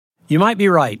You might be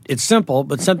right. It's simple,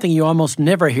 but something you almost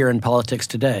never hear in politics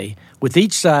today, with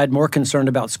each side more concerned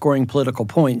about scoring political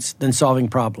points than solving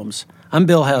problems. I'm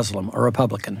Bill Haslam, a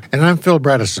Republican. And I'm Phil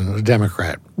Bredesen, a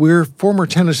Democrat. We're former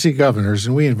Tennessee governors,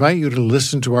 and we invite you to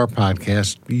listen to our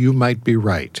podcast, You Might Be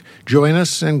Right. Join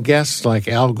us and guests like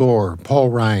Al Gore, Paul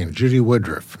Ryan, Judy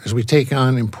Woodruff, as we take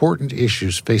on important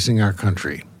issues facing our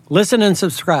country. Listen and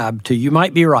subscribe to You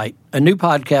Might Be Right, a new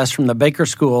podcast from the Baker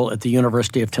School at the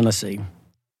University of Tennessee.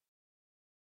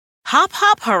 Hop,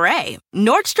 hop, hooray!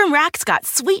 Nordstrom Rack's got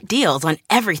sweet deals on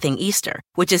everything Easter,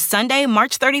 which is Sunday,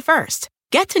 March 31st.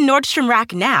 Get to Nordstrom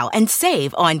Rack now and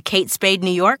save on Kate Spade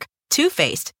New York, Too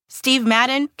Faced, Steve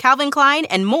Madden, Calvin Klein,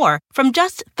 and more from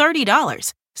just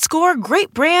 $30. Score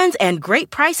great brands and great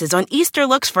prices on Easter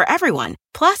looks for everyone,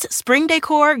 plus spring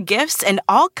decor, gifts, and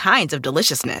all kinds of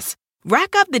deliciousness.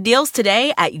 Rack up the deals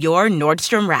today at your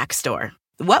Nordstrom Rack store.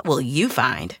 What will you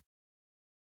find?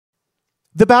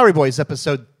 The Bowery Boys,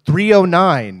 episode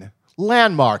 309,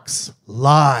 Landmarks,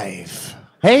 live.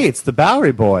 Hey, it's the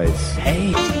Bowery Boys.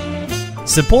 Hey.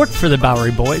 Support for the Bowery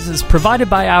Boys is provided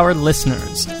by our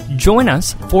listeners. Join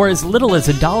us for as little as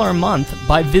 $1 a month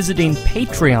by visiting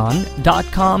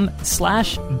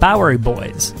patreon.com/Bowery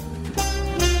Boys.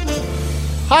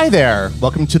 Hi there.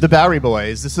 Welcome to the Bowery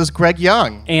Boys. This is Greg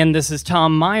Young. And this is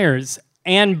Tom Myers.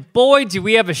 And boy, do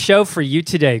we have a show for you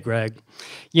today, Greg.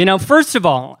 You know, first of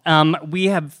all, we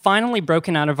have finally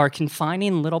broken out of our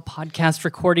confining little podcast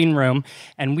recording room,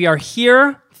 and we are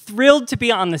here, thrilled to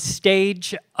be on the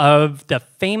stage of the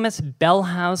famous Bell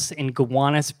House in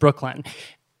Gowanus, Brooklyn.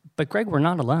 But Greg, we're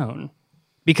not alone,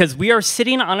 because we are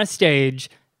sitting on a stage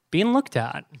being looked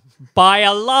at by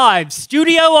a live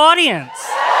studio audience.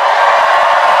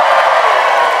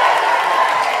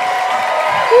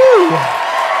 Woo.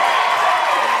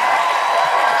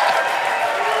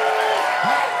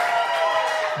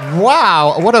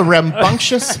 Wow, what a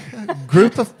rambunctious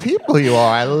group of people you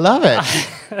are. I love it.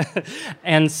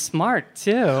 And smart,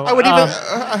 too. I would even,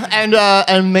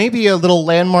 and maybe a little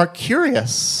landmark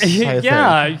curious.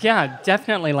 Yeah,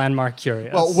 definitely landmark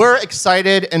curious. Well, we're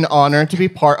excited and honored to be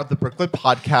part of the Brooklyn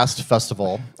Podcast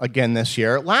Festival again this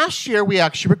year. Last year, we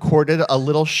actually recorded a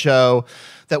little show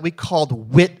that we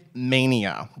called Whit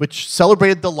Mania, which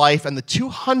celebrated the life and the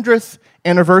 200th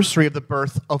anniversary of the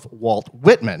birth of Walt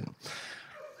Whitman.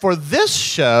 For this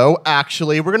show,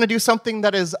 actually, we're going to do something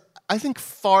that is, I think,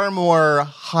 far more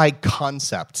high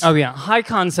concept. Oh, yeah, high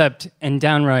concept and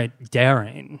downright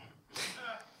daring.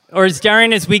 Or as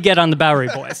daring as we get on the Bowery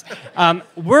Boys.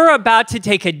 We're about to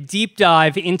take a deep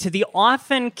dive into the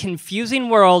often confusing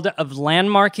world of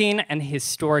landmarking and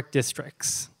historic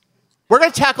districts. We're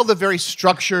going to tackle the very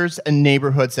structures and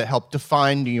neighborhoods that help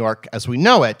define New York as we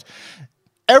know it.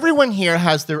 Everyone here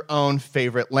has their own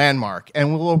favorite landmark,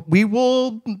 and we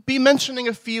will be mentioning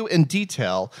a few in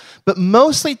detail, but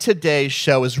mostly today's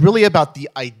show is really about the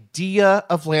idea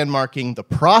of landmarking, the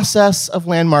process of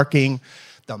landmarking,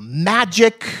 the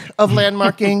magic of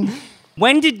landmarking.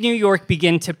 When did New York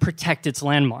begin to protect its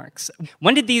landmarks?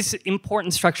 When did these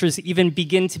important structures even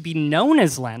begin to be known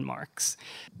as landmarks?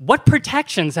 What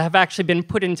protections have actually been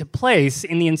put into place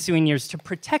in the ensuing years to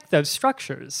protect those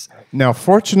structures? Now,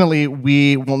 fortunately,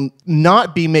 we will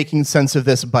not be making sense of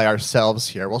this by ourselves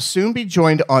here. We'll soon be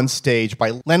joined on stage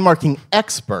by landmarking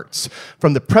experts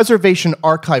from the Preservation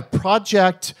Archive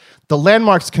Project, the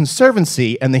Landmarks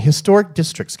Conservancy, and the Historic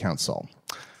Districts Council.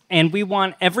 And we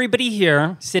want everybody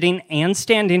here, sitting and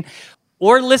standing,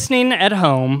 or listening at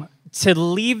home, to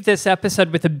leave this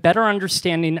episode with a better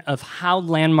understanding of how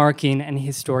landmarking and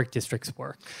historic districts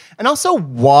work. And also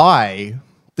why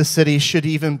the city should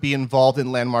even be involved in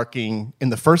landmarking in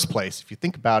the first place. If you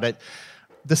think about it,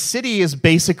 the city is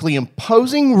basically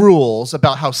imposing rules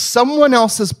about how someone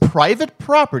else's private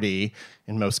property,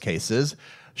 in most cases,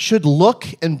 should look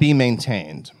and be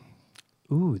maintained.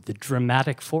 Ooh, the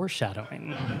dramatic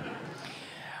foreshadowing.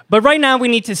 But right now we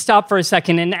need to stop for a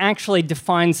second and actually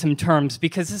define some terms,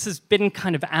 because this has been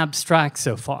kind of abstract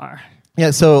so far.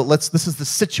 Yeah, so this is the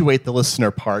situate the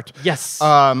listener part. Yes.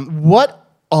 What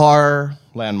are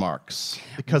landmarks?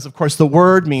 Because, of course, the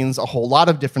word means a whole lot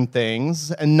of different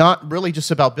things and not really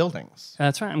just about buildings.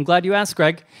 That's right. I'm glad you asked,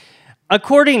 Greg.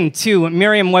 According to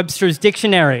Merriam-Webster's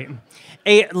dictionary,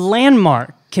 a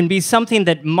landmark can be something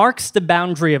that marks the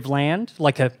boundary of land,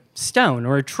 like a stone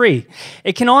or a tree.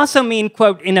 It can also mean,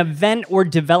 quote, an event or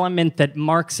development that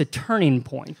marks a turning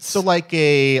point. So like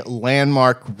a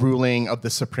landmark ruling of the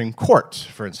Supreme Court,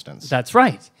 for instance. That's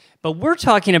right. But we're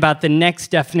talking about the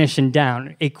next definition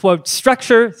down. A, quote,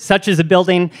 structure such as a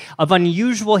building of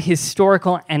unusual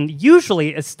historical and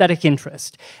usually aesthetic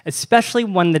interest, especially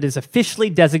one that is officially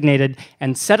designated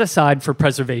and set aside for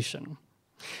preservation.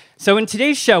 So in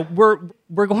today's show,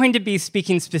 we're going to be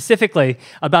speaking specifically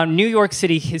about New York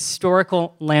City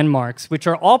historical landmarks, which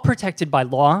are all protected by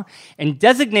law and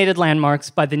designated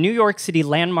landmarks by the New York City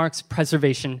Landmarks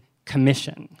Preservation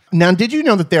Commission. Now, did you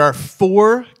know that there are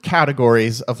 4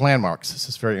 categories of landmarks? This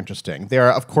is very interesting. There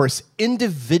are, of course,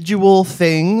 individual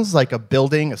things like a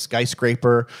building, a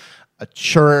skyscraper, a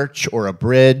church, or a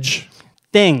bridge.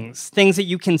 Things that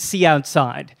you can see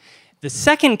outside. The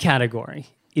second category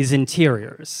is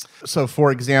interiors. So,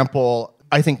 for example,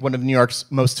 I think one of New York's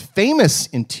most famous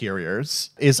interiors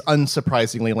is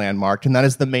unsurprisingly landmarked, and that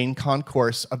is the main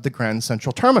concourse of the Grand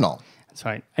Central Terminal. That's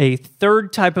right. A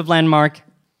third type of landmark,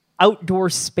 outdoor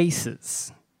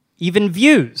spaces, even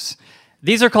views.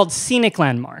 These are called scenic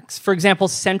landmarks. For example,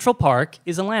 Central Park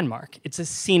is a landmark. It's a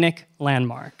scenic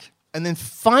landmark. And then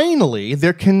finally,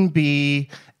 there can be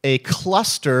a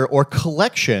cluster or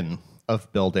collection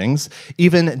of buildings,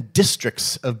 even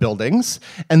districts of buildings,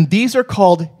 and these are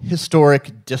called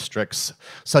historic districts,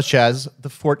 such as the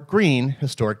Fort Greene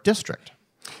Historic District.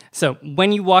 So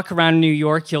when you walk around New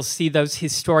York, you'll see those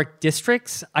historic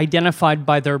districts identified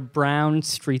by their brown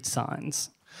street signs.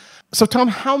 So Tom,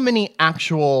 how many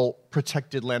actual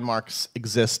protected landmarks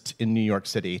exist in New York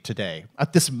City today,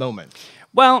 at this moment?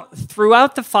 Well,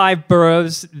 throughout the 5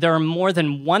 boroughs, there are more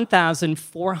than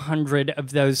 1,400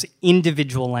 of those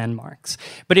individual landmarks.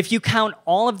 But if you count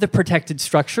all of the protected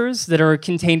structures that are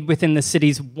contained within the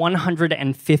city's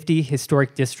 150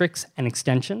 historic districts and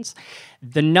extensions,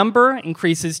 the number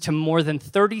increases to more than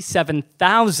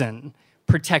 37,000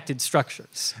 protected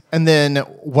structures. And then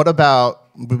what about,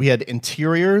 we had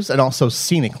interiors and also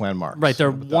scenic landmarks. Right, there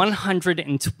are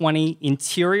 120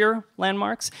 interior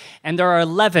landmarks, and there are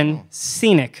 11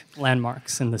 scenic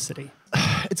landmarks in the city.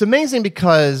 It's amazing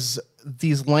because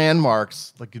these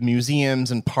landmarks, like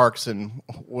museums and parks and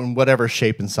whatever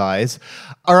shape and size,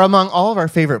 are among all of our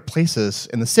favorite places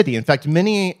in the city. In fact,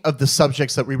 many of the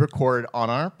subjects that we record on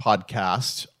our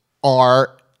podcast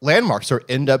are landmarks or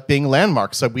end up being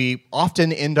landmarks. So we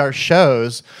often end our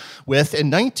shows with,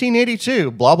 in 1982,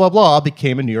 blah, blah, blah,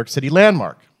 became a New York City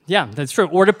landmark. Yeah, that's true.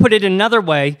 Or to put it another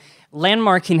way,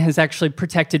 landmarking has actually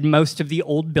protected most of the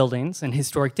old buildings and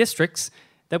historic districts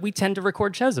that we tend to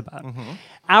record shows about. Mm-hmm.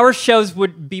 Our shows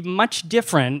would be much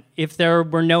different if there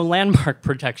were no landmark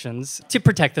protections to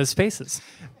protect those spaces.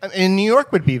 In New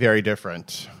York would be very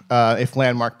different if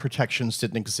landmark protections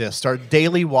didn't exist. Our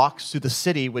daily walks through the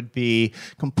city would be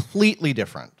completely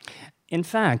different. In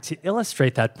fact, to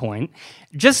illustrate that point,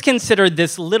 just consider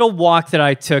this little walk that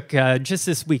I took just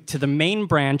this week to the main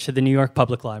branch of the New York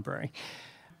Public Library.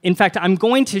 In fact, I'm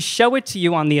going to show it to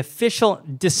you on the official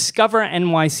Discover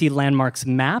NYC Landmarks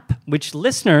map, which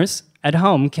listeners at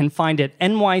home can find at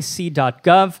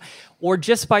nyc.gov or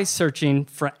just by searching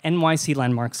for NYC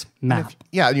Landmarks map.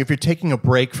 If you're taking a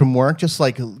break from work, just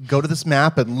like go to this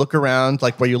map and look around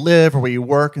like where you live or where you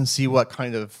work and see what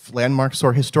kind of landmarks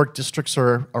or historic districts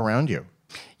are around you.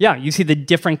 Yeah, you see the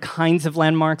different kinds of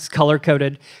landmarks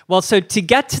color-coded. Well, so to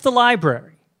get to the library,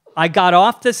 I got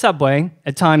off the subway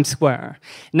at Times Square.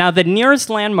 Now, the nearest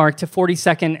landmark to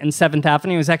 42nd and 7th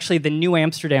Avenue is actually the New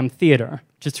Amsterdam Theater,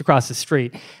 just across the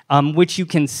street, which you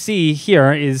can see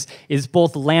here is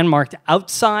both landmarked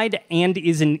outside and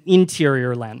is an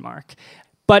interior landmark.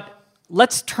 But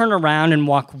let's turn around and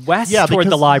walk west toward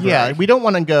the library. Yeah, we don't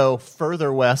want to go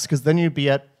further west because then you'd be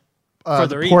at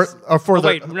further east. Or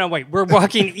further. Wait. We're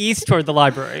walking east toward the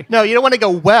library. No, you don't want to go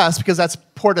west because that's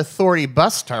Port Authority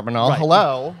bus terminal. Right.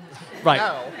 Hello. Right,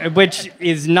 no. Which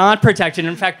is not protected.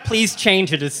 In fact, please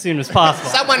change it as soon as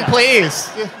possible. Someone, please.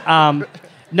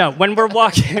 No, when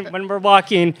we're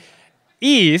walking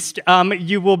east,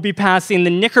 you will be passing the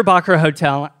Knickerbocker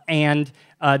Hotel and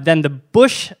then the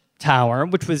Bush Tower,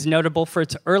 which was notable for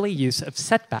its early use of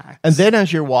setbacks. And then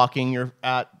as you're walking, you're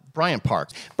at Bryant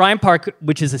Park. Bryant Park,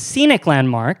 which is a scenic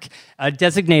landmark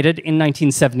designated in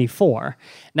 1974.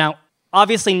 Now,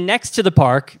 obviously, next to the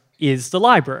park is the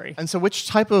library. And so which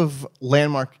type of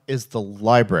landmark is the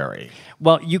library?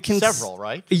 Well, you can... Several,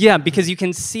 right? Yeah, because you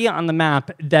can see on the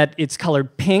map that it's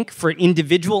colored pink for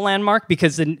individual landmark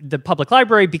because the public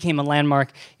library became a landmark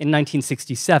in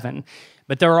 1967.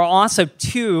 But there are also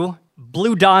 2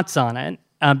 blue dots on it,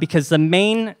 because the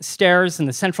main stairs and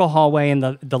the central hallway and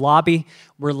the lobby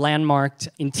were landmarked,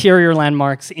 interior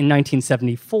landmarks in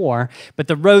 1974, but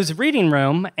the Rose Reading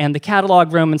Room and the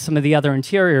catalog room and some of the other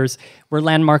interiors were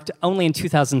landmarked only in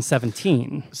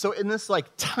 2017. So in this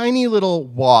tiny little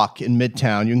walk in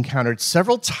Midtown, you encountered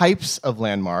several types of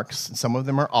landmarks. And some of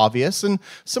them are obvious, and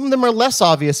some of them are less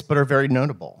obvious but are very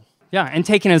notable. Yeah, and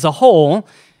taken as a whole,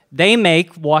 they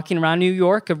make walking around New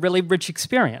York a really rich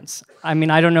experience. I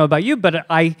mean, I don't know about you, but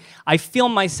I feel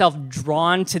myself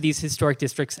drawn to these historic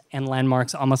districts and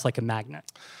landmarks almost like a magnet.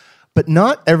 But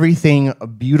not everything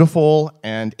beautiful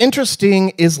and interesting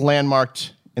is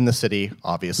landmarked in the city,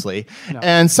 obviously. No.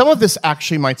 And some of this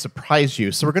actually might surprise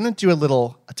you. So we're going to do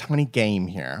a tiny game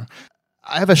here.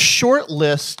 I have a short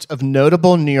list of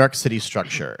notable New York City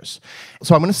structures.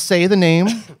 So I'm going to say the name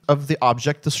of the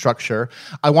object, the structure.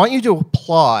 I want you to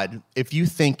applaud if you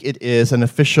think it is an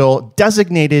official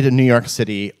designated New York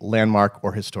City landmark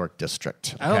or historic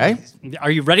district. Okay? Oh.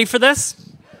 Are you ready for this?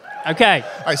 Okay.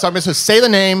 All right, so I'm going to say the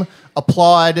name,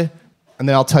 applaud, and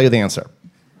then I'll tell you the answer.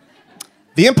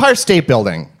 The Empire State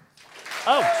Building.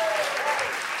 Oh.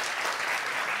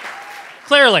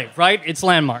 Clearly, right? It's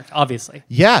landmarked, obviously.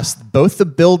 Yes, both the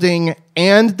building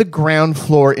and the ground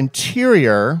floor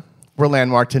interior were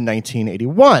landmarked in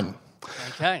 1981.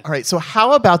 Okay. All right, so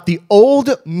how about the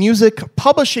old music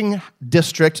publishing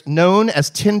district known as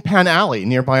Tin Pan Alley,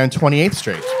 nearby on 28th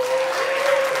Street?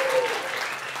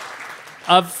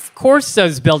 Of course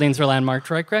those buildings are landmarked,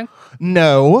 right, Greg?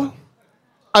 No,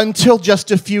 until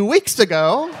just a few weeks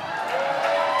ago.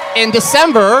 In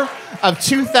December of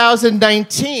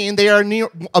 2019, they are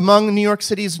among New York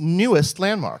City's newest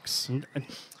landmarks.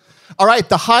 All right,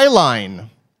 the High Line.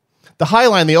 The High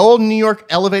Line, the old New York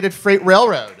elevated freight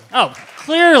railroad. Oh,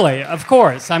 clearly, of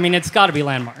course. I mean, it's got to be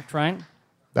landmarked, right?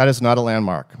 That is not a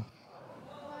landmark.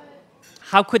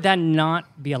 How could that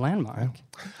not be a landmark?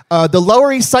 The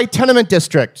Lower East Side Tenement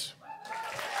District.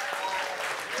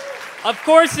 Of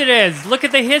course it is. Look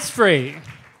at the history.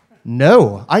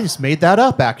 No, I just made that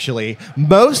up, actually.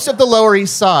 Most of the Lower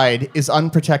East Side is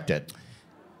unprotected.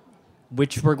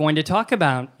 Which we're going to talk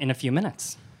about in a few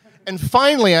minutes. And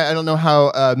finally, I don't know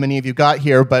how many of you got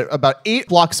here, but about 8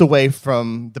 blocks away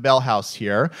from the Bell House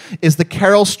here is the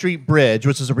Carroll Street Bridge,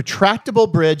 which is a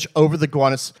retractable bridge over the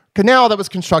Gowanus Canal that was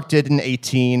constructed in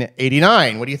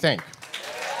 1889. What do you think?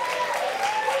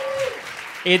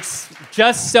 It's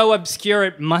just so obscure,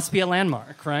 it must be a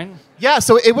landmark, right? Yeah,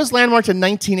 so it was landmarked in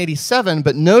 1987,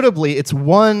 but notably, it's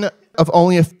one of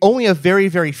only a very,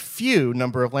 very few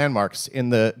number of landmarks in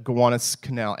the Gowanus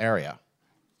Canal area.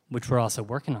 Which we're also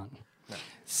working on. Yeah.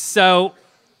 So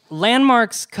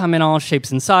landmarks come in all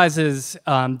shapes and sizes.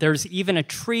 There's even a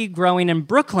tree growing in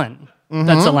Brooklyn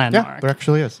that's a landmark. Yeah, there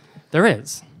actually is. There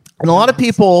is. And a lot of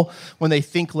people, when they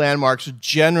think landmarks,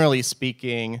 generally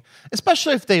speaking,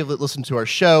 especially if they listen to our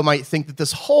show, might think that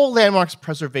this whole landmarks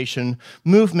preservation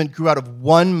movement grew out of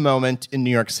one moment in New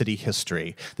York City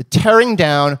history, the tearing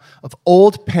down of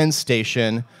Old Penn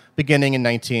Station beginning in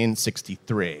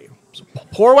 1963. So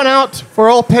pour one out for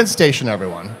Old Penn Station,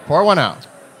 everyone. Pour one out.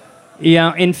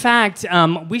 Yeah, in fact,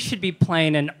 we should be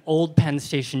playing an Old Penn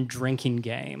Station drinking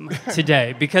game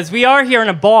today because we are here in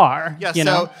a bar. Yeah,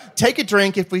 so take a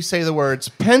drink if we say the words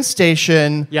Penn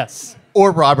Station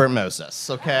or Robert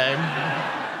Moses, okay?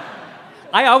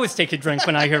 I always take a drink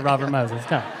when I hear Robert Moses.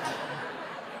 No.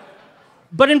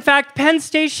 But in fact, Penn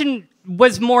Station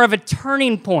was more of a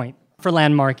turning point for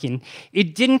landmarking.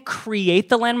 It didn't create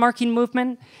the landmarking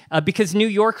movement because New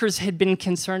Yorkers had been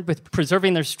concerned with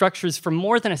preserving their structures for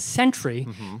more than a century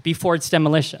before its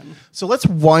demolition. So let's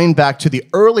wind back to the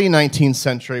early 19th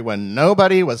century when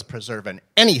nobody was preserving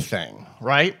anything,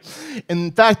 right?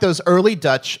 In fact, those early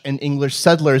Dutch and English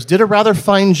settlers did a rather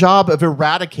fine job of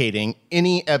eradicating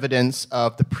any evidence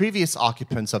of the previous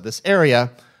occupants of this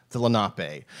area, the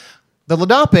Lenape. The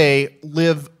Lenape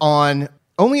live on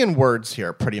only in words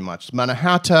here, pretty much.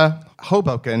 Mannahatta,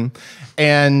 Hoboken,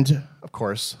 and, of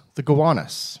course, the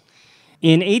Gowanus.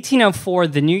 In 1804,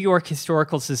 the New York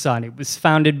Historical Society was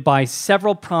founded by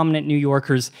several prominent New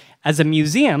Yorkers as a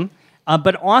museum,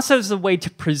 but also as a way to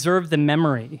preserve the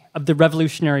memory of the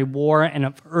Revolutionary War and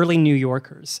of early New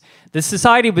Yorkers. The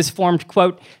society was formed,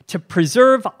 quote, to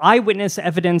preserve eyewitness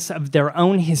evidence of their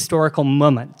own historical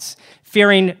moments,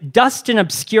 fearing dust and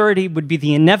obscurity would be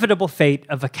the inevitable fate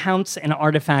of accounts and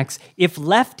artifacts if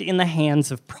left in the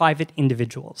hands of private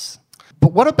individuals.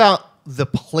 But what about the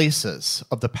places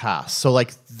of the past? So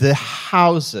like the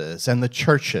houses and the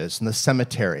churches and the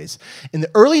cemeteries. In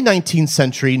the early 19th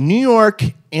century, New York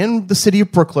and the city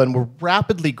of Brooklyn were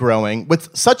rapidly growing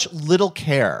with such little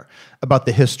care about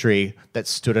the history that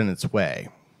stood in its way.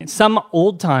 Some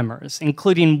old-timers,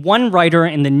 including one writer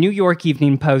in the New York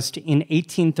Evening Post in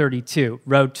 1832,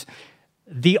 wrote,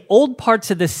 "The old parts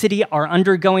of the city are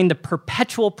undergoing the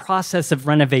perpetual process of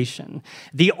renovation.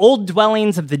 The old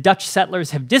dwellings of the Dutch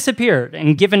settlers have disappeared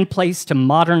and given place to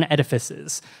modern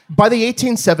edifices." By the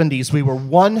 1870s, we were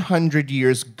 100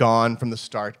 years gone from the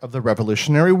start of the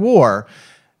Revolutionary War.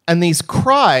 And these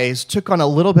cries took on a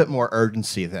little bit more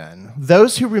urgency then.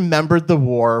 Those who remembered the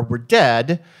war were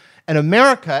dead, and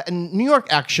America, and New York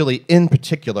actually in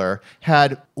particular,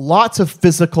 had lots of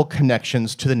physical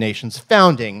connections to the nation's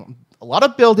founding. A lot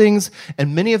of buildings,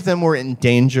 and many of them were in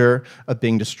danger of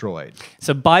being destroyed.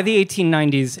 So by the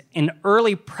 1890s, an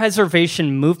early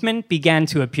preservation movement began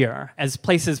to appear as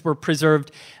places were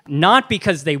preserved not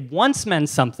because they once meant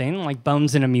something, like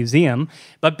bones in a museum,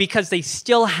 but because they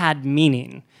still had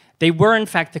meaning. They were, in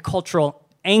fact, the cultural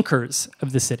anchors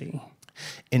of the city.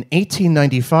 In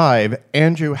 1895,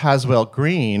 Andrew Haswell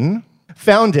Green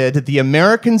founded the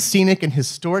American Scenic and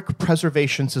Historic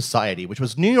Preservation Society, which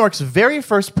was New York's very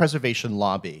first preservation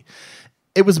lobby.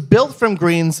 It was built from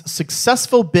Green's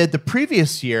successful bid the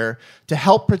previous year to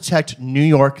help protect New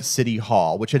York City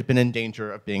Hall, which had been in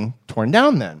danger of being torn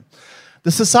down then.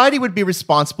 The society would be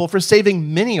responsible for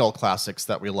saving many old classics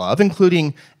that we love,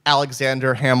 including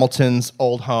Alexander Hamilton's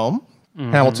old home,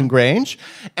 Hamilton Grange,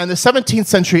 and the 17th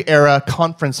century era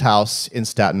conference house in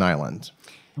Staten Island.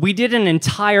 We did an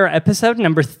entire episode,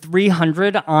 number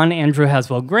 300, on Andrew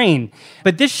Haswell Green.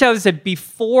 But this shows that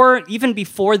even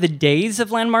before the days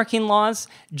of landmarking laws,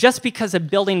 just because a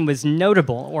building was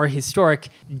notable or historic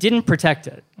didn't protect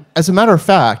it. As a matter of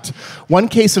fact, one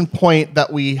case in point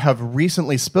that we have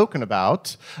recently spoken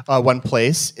about, one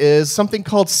place, is something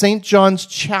called St. John's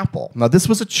Chapel. Now, this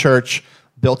was a church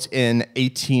built in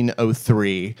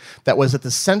 1803 that was at the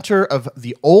center of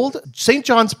the old St.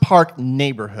 John's Park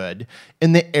neighborhood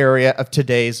in the area of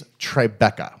today's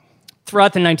Tribeca.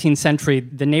 Throughout the 19th century,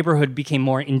 the neighborhood became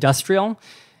more industrial,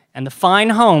 and the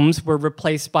fine homes were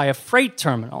replaced by a freight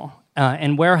terminal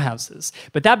and warehouses.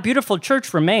 But that beautiful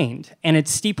church remained, and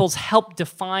its steeples helped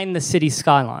define the city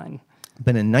skyline.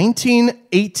 But in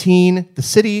 1918, the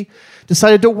city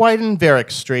decided to widen Varick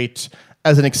Street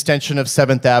as an extension of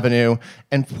 7th Avenue,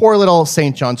 and poor little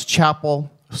St. John's Chapel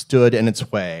stood in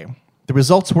its way. The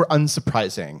results were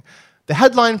unsurprising. The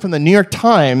headline from the New York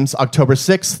Times, October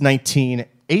 6,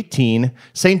 1918,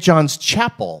 St. John's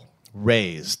Chapel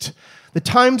razed. The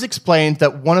Times explained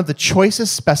that one of the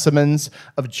choicest specimens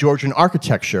of Georgian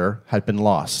architecture had been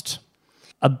lost.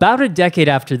 About a decade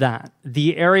after that,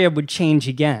 the area would change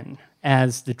again,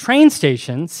 as the train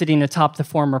station, sitting atop the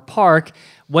former park,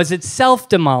 was itself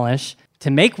demolished to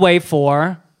make way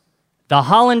for the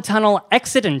Holland Tunnel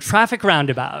exit and traffic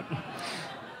roundabout.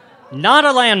 Not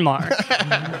a landmark.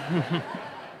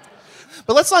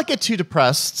 But let's not get too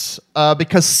depressed,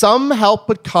 because some help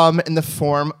would come in the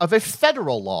form of a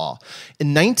federal law.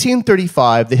 In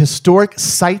 1935, the Historic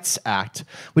Sites Act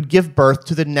would give birth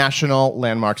to the National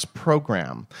Landmarks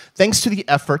Program. Thanks to the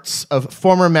efforts of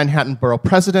former Manhattan Borough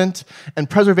President and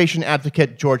preservation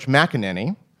advocate George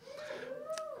McEnany,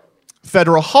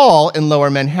 Federal Hall in Lower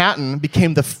Manhattan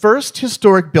became the first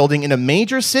historic building in a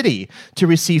major city to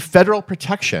receive federal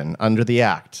protection under the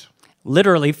act.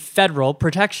 Literally federal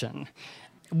protection,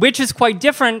 which is quite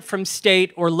different from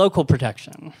state or local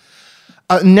protection.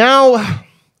 Now,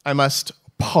 I must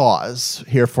pause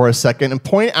here for a second and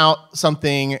point out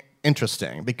something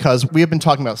interesting, because we have been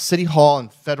talking about City Hall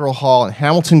and Federal Hall and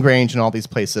Hamilton Grange and all these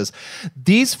places.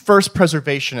 These first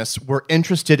preservationists were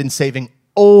interested in saving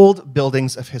old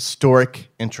buildings of historic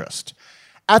interest.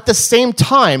 At the same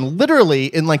time, literally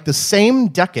in like the same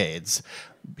decades,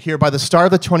 here by the start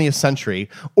of the 20th century,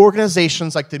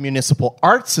 organizations like the Municipal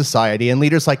Art Society and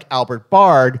leaders like Albert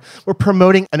Bard were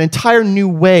promoting an entire new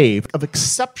wave of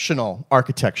exceptional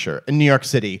architecture in New York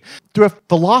City through a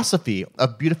philosophy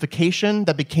of beautification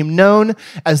that became known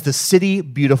as the City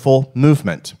Beautiful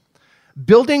movement.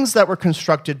 Buildings that were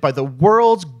constructed by the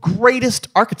world's greatest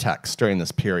architects during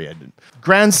this period.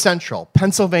 Grand Central,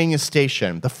 Pennsylvania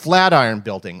Station, the Flatiron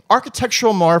Building,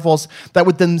 architectural marvels that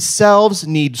would themselves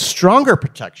need stronger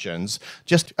protections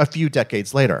just a few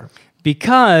decades later.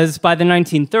 Because by the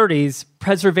 1930s,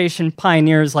 preservation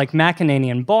pioneers like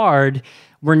McEnany and Bard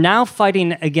were now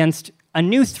fighting against a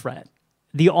new threat,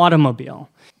 the automobile.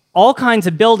 All kinds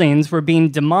of buildings were being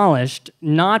demolished,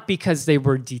 not because they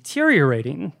were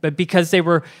deteriorating, but because they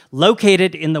were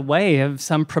located in the way of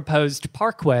some proposed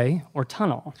parkway or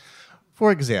tunnel.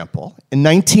 For example, in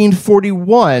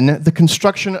 1941, the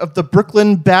construction of the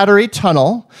Brooklyn Battery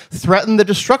Tunnel threatened the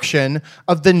destruction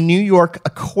of the New York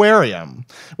Aquarium,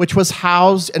 which was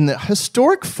housed in the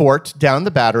historic fort down the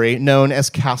Battery known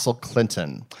as Castle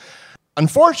Clinton.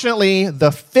 Unfortunately,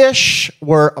 the fish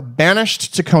were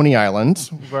banished to Coney Island,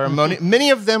 where many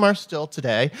of them are still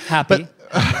today. Happy.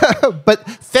 But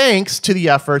thanks to the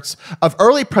efforts of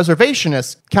early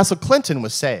preservationists, Castle Clinton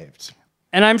was saved.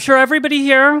 And I'm sure everybody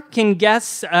here can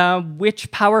guess which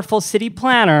powerful city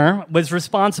planner was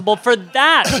responsible for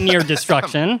that near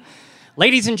destruction.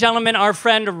 Ladies and gentlemen, our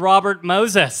friend Robert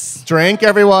Moses. Drink,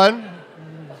 everyone.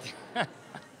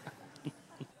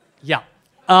 Yeah.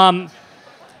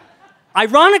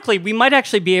 Ironically, we might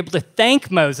actually be able to thank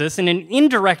Moses in an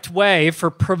indirect way for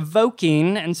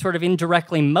provoking and sort of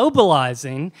indirectly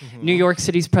mobilizing New York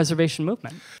City's preservation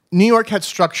movement. New York had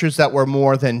structures that were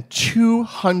more than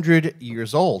 200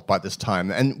 years old by this time.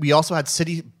 And we also had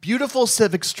beautiful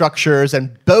civic structures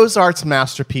and Beaux-Arts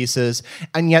masterpieces.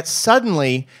 And yet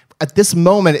suddenly, at this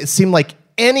moment, it seemed like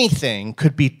anything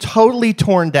could be totally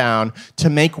torn down to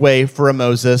make way for a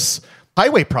Moses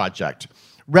highway project.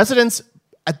 Residents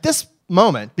at this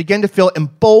moment began to feel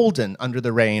emboldened under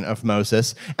the reign of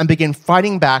Moses and began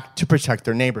fighting back to protect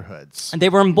their neighborhoods. And they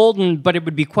were emboldened, but it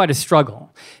would be quite a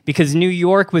struggle because New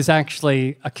York was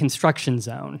actually a construction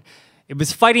zone. It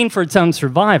was fighting for its own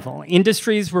survival.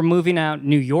 Industries were moving out,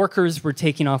 New Yorkers were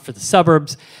taking off for the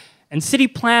suburbs, and city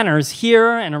planners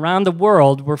here and around the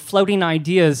world were floating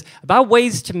ideas about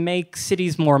ways to make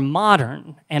cities more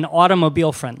modern and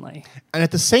automobile-friendly. And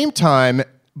at the same time,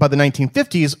 by the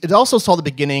 1950s, it also saw the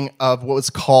beginning of what was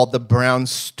called the Brown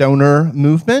Stoner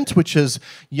movement, which is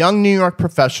young New York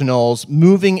professionals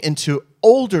moving into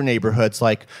older neighborhoods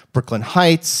like Brooklyn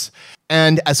Heights.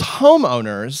 And as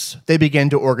homeowners, they began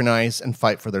to organize and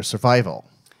fight for their survival.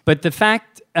 But the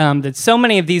fact that so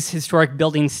many of these historic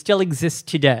buildings still exist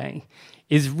today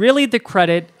is really the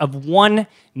credit of one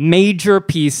major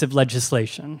piece of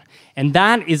legislation, and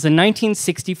that is the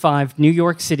 1965 New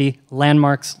York City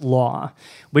Landmarks Law,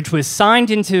 which was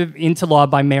signed into law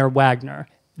by Mayor Wagner.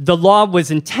 The law was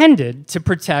intended to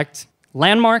protect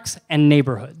landmarks and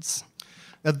neighborhoods.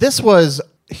 Now, this was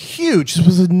huge. This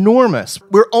was enormous.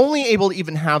 We're only able to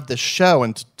even have this show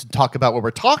and to talk about what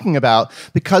we're talking about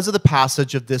because of the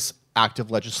passage of this act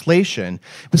of legislation.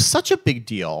 It was such a big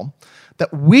deal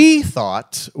that we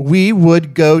thought we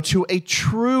would go to a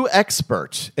true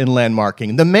expert in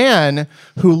landmarking, the man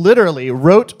who literally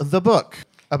wrote the book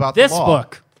about this the law.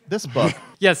 book. This book.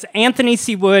 Yes, Anthony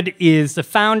C. Wood is the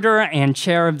founder and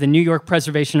chair of the New York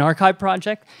Preservation Archive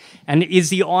Project and is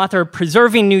the author of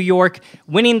Preserving New York,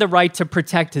 Winning the Right to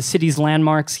Protect a City's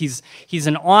Landmarks. He's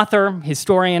an author,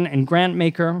 historian, and grant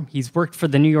maker. He's worked for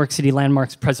the New York City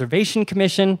Landmarks Preservation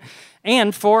Commission,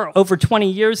 and for over 20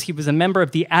 years, he was a member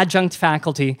of the adjunct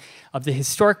faculty of the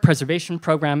Historic Preservation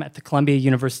Program at the Columbia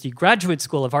University Graduate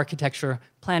School of Architecture,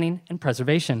 Planning, and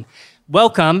Preservation.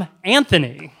 Welcome,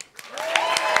 Anthony.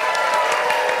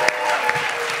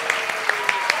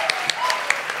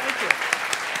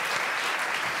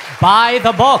 Buy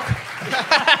the book.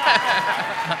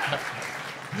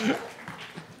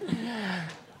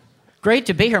 Great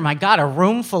to be here. My God, a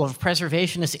room full of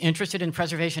preservationists interested in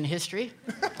preservation history.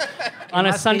 On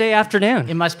a Sunday afternoon.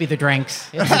 It must be the drinks.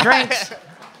 It's the drinks.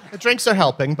 The drinks are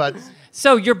helping, but...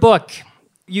 So your book,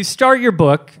 you start your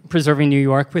book, Preserving New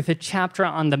York, with a chapter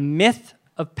on the myth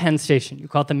of Penn Station. You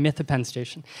call it the myth of Penn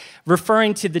Station,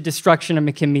 referring to the destruction of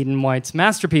McKim Mead White's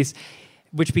masterpiece,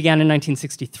 which began in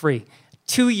 1963,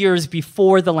 2 years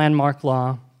before the landmark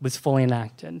law was fully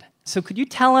enacted. So could you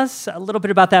tell us a little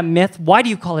bit about that myth? Why do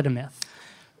you call it a myth?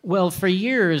 Well, for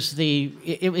years,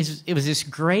 it was this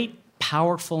great,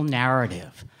 powerful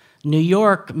narrative. New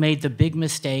York made the big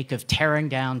mistake of tearing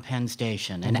down Penn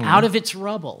Station, and out of its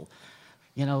rubble,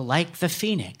 like the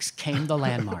phoenix, came the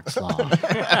landmarks law.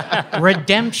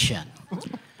 Redemption.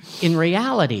 In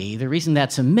reality, the reason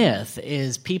that's a myth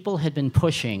is people had been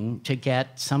pushing to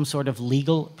get some sort of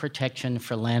legal protection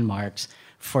for landmarks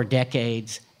for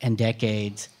decades and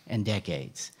decades and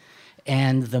decades.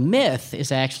 And the myth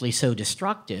is actually so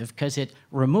destructive because it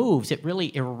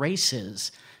really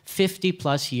erases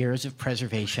 50-plus years of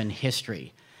preservation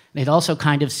history. And it also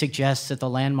kind of suggests that the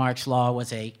landmarks law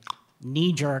was a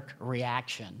knee-jerk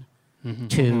reaction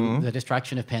to the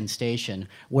destruction of Penn Station,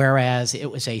 whereas it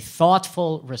was a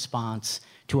thoughtful response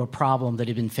to a problem that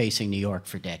had been facing New York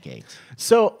for decades.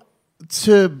 So,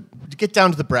 to get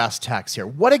down to the brass tacks here,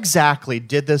 what exactly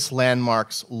did this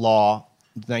landmarks law,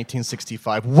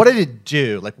 1965, what did it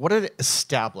do? What did it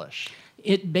establish?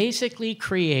 It basically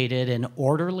created an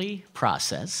orderly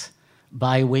process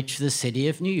by which the city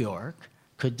of New York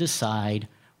could decide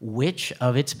which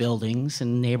of its buildings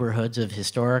and neighborhoods of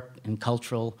historic and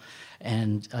cultural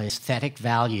and aesthetic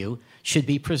value should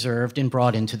be preserved and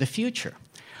brought into the future.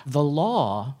 The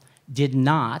law did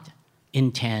not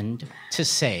intend to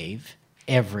save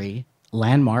every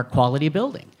landmark quality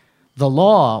building. The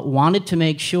law wanted to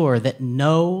make sure that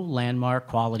no landmark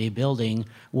quality building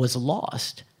was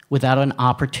lost without an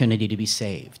opportunity to be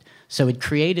saved. So it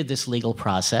created this legal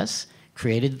process,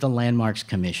 created the Landmarks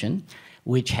Commission,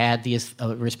 which had the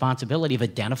responsibility of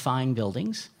identifying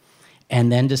buildings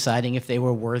and then deciding if they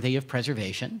were worthy of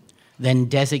preservation, then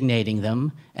designating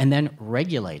them, and then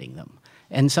regulating them.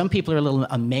 And some people are a little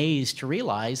amazed to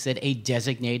realize that a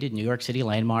designated New York City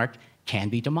landmark can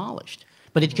be demolished.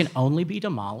 But it can only be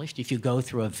demolished if you go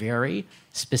through a very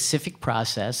specific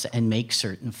process and make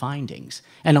certain findings.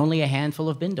 And only a handful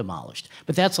have been demolished.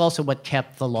 But that's also what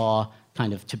kept the law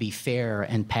kind of to be fair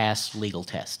and pass legal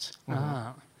tests.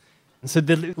 So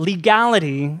the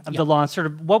legality of the law, sort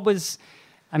of, what was,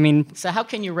 I mean... So how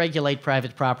can you regulate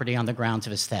private property on the grounds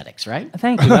of aesthetics, right?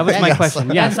 Thank you, that was my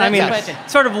question. Yes, I mean,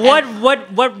 sort of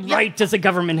what right does the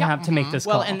government have to make this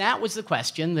call? Well, and that was the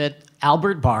question that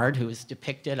Albert Bard, who is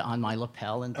depicted on my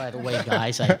lapel, and by the way,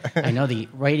 guys, I know the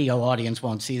radio audience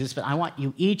won't see this, but I want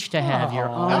you each to have your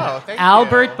own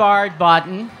Albert Bard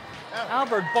button.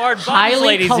 Albert Bard buttons, highly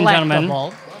ladies and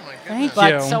gentlemen. Thank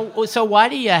you. So why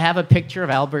do you have a picture of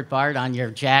Albert Bard on your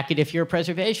jacket if you're a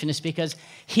preservationist? Because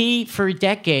he, for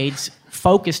decades,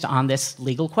 focused on this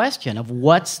legal question of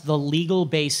what's the legal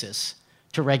basis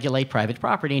to regulate private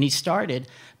property. And he started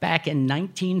back in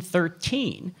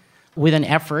 1913 with an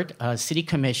effort, a city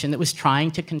commission that was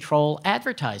trying to control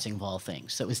advertising of all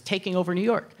things, that was taking over New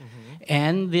York.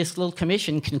 And this little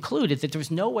commission concluded that there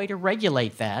was no way to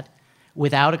regulate that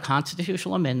without a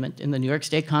constitutional amendment in the New York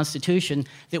State Constitution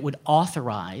that would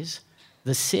authorize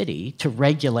the city to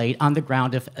regulate on the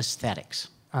ground of aesthetics.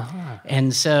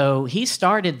 And so he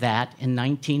started that in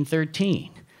 1913.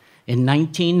 In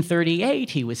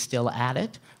 1938, he was still at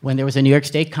it when there was a New York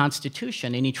State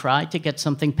Constitution, and he tried to get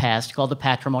something passed called the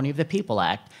Patrimony of the People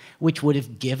Act, which would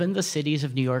have given the cities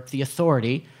of New York the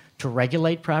authority to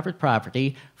regulate private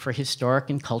property for historic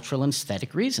and cultural and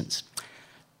aesthetic reasons.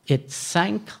 It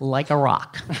sank like a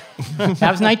rock. That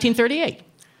was 1938.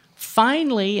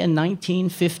 Finally, in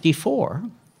 1954,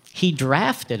 he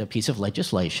drafted a piece of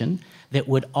legislation that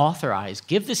would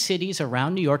give the cities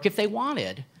around New York, if they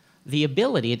wanted, the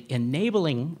ability,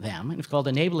 enabling them, and it's called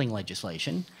enabling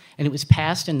legislation, and it was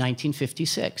passed in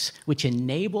 1956, which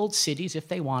enabled cities, if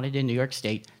they wanted in New York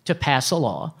State, to pass a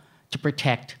law to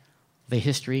protect the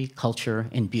history, culture,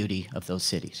 and beauty of those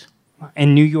cities.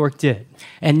 And New York did.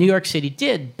 And New York City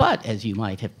did, but as you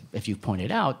might have, if you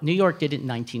pointed out, New York did it in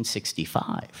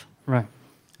 1965. Right.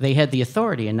 They had the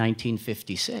authority in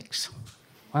 1956.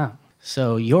 Wow.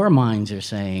 So your minds are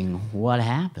saying, what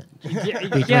happened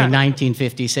between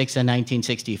 1956 and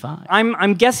 1965?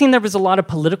 I'm guessing there was a lot of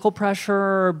political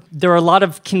pressure. There are a lot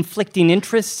of conflicting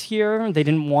interests here. They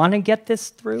didn't want to get this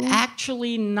through?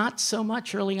 Actually, not so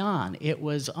much early on. It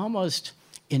was almost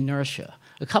inertia.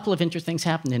 A couple of interesting things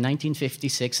happened in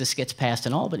 1956. This gets passed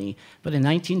in Albany, but in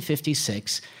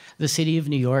 1956, the city of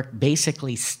New York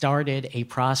basically started a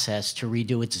process to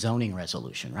redo its zoning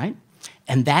resolution, right?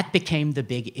 And that became the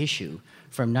big issue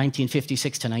from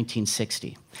 1956 to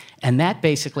 1960. And that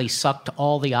basically sucked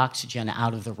all the oxygen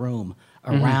out of the room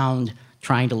around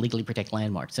trying to legally protect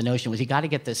landmarks. The notion was you got to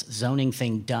get this zoning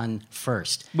thing done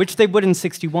first. Which they would in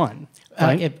 61.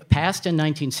 Right? It passed in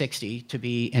 1960 to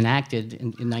be enacted in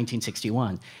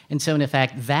 1961. And so, in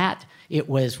fact, it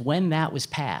was when that was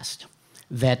passed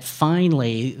that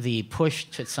finally the push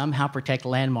to somehow protect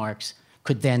landmarks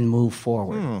could then move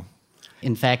forward.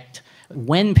 In fact,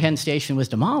 when Penn Station was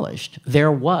demolished,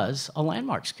 there was a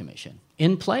Landmarks Commission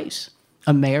in place,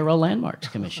 a mayoral Landmarks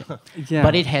Commission.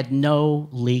 But it had no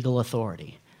legal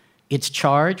authority. Its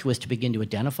charge was to begin to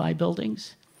identify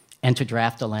buildings and to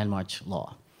draft a landmarks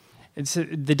law.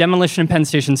 The demolition of Penn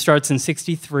Station starts in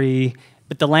 63,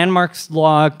 but the landmarks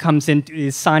law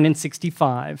is signed in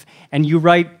 65. And you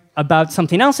write about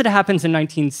something else that happens in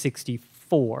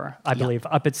 1964, I believe,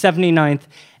 up at 79th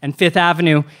and 5th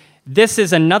Avenue. This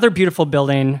is another beautiful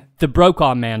building, the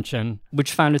Brokaw Mansion,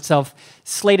 which found itself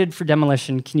slated for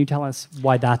demolition. Can you tell us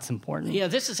why that's important? Yeah,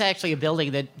 this is actually a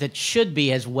building that should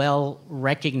be as well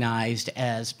recognized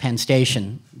as Penn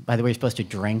Station. By the way, you're supposed to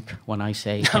drink when I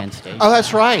say Penn Station. Oh,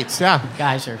 that's right. Yeah.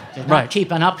 Guys are not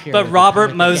keeping up here. But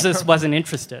Robert Moses wasn't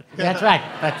interested. That's right.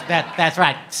 That's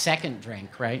right. Second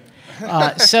drink, right?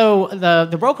 So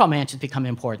the Brokaw Mansion's become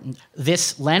important.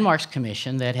 This Landmarks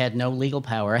Commission that had no legal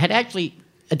power had actually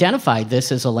identified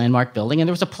this as a landmark building, and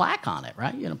there was a plaque on it,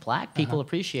 right? Plaque, people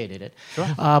appreciated it. Sure.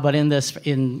 But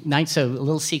so a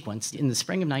little sequence, in the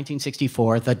spring of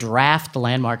 1964, the draft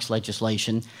landmarks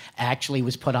legislation actually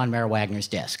was put on Mayor Wagner's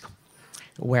desk,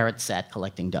 where it sat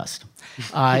collecting dust.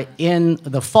 In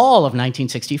the fall of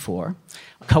 1964,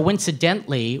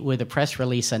 coincidentally with a press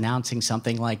release announcing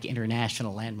something like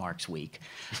International Landmarks Week,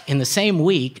 in the same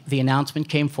week, the announcement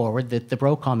came forward that the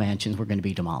Brokaw mansions were going to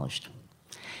be demolished.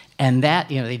 And that,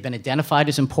 they've been identified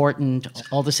as important,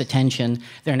 all this attention.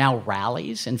 There are now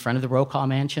rallies in front of the Brokaw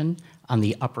Mansion on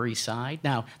the Upper East Side.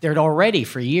 Now, there had already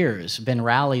for years been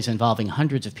rallies involving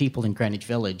hundreds of people in Greenwich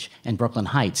Village and Brooklyn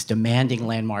Heights demanding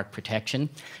landmark protection.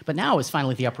 But now it's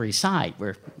finally the Upper East Side.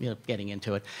 We're getting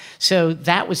into it. So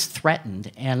that was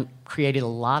threatened and created a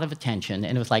lot of attention.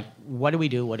 And it was like, what do we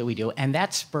do? What do we do? And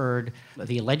that spurred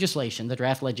the legislation, the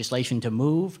draft legislation, to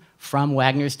move from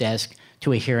Wagner's desk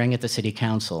to a hearing at the City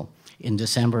Council in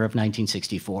December of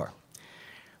 1964.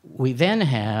 We then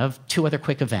have two other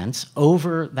quick events.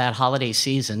 Over that holiday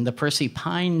season, the Percy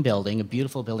Pine building, a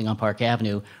beautiful building on Park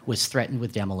Avenue, was threatened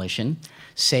with demolition,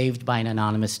 saved by an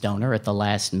anonymous donor at the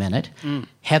last minute.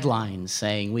 Headlines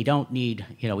saying, we don't need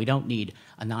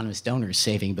anonymous donors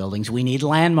saving buildings. We need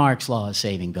landmarks laws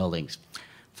saving buildings.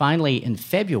 Finally, in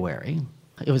February,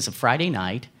 it was a Friday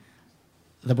night,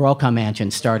 the Brokaw Mansion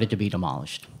started to be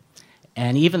demolished.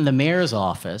 And even the mayor's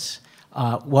office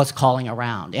was calling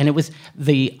around. And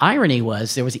the irony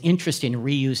was there was interest in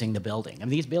reusing the building. I mean,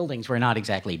 these buildings were not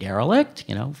exactly derelict,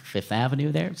 Fifth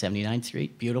Avenue there, 79th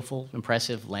Street, beautiful,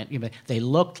 impressive land. They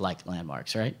looked like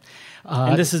landmarks, right?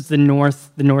 And this is the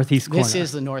northeast corner. This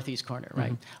is the northeast corner,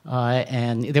 right?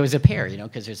 And there was a pair,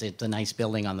 because there's the nice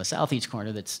building on the southeast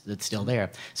corner that's still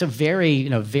there. So very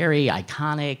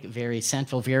iconic, very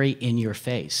central, very in your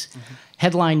face.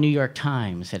 Headline New York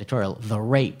Times editorial, "The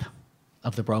Rape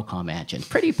of the Brokaw Mansion."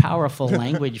 Pretty powerful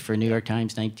language for New York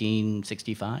Times,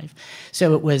 1965.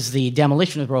 So it was the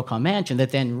demolition of the Brokaw Mansion that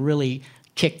then really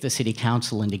kicked the City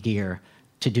Council into gear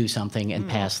to do something and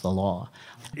pass the law.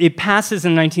 It passes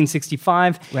in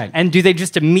 1965, right. And do they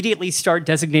just immediately start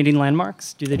designating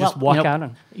landmarks? Do they just walk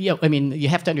out? Yeah, you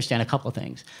have to understand a couple of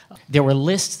things. There were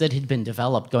lists that had been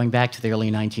developed going back to the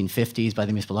early 1950s by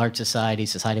the Municipal Art Society,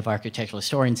 Society of Architectural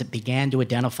Historians, that began to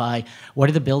identify what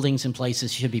are the buildings and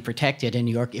places should be protected in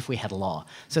New York if we had a law.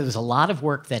 So there's a lot of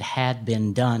work that had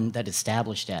been done that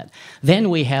established that. Then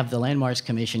we have the Landmarks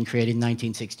Commission created in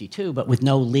 1962, but with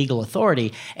no legal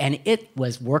authority, and it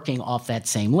was working off that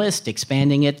same list,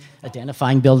 expanding it,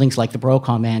 identifying buildings like the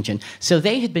Brokaw Mansion. So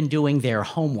they had been doing their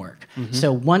homework.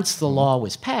 So once the law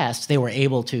was passed, they were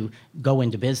able to go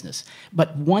into business.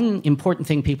 But one important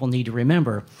thing people need to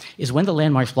remember is when the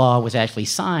landmarks law was actually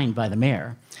signed by the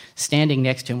mayor, standing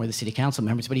next to him were the city council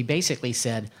members, but he basically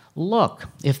said, look,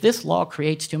 if this law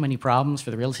creates too many problems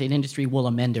for the real estate industry, we'll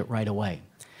amend it right away.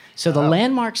 So the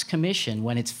Landmarks Commission,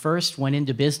 when it first went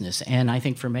into business, and I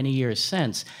think for many years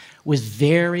since, was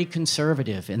very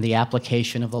conservative in the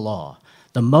application of the law.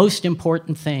 The most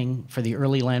important thing for the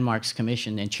early Landmarks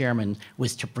Commission and chairman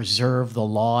was to preserve the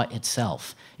law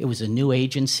itself. It was a new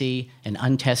agency, an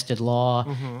untested law.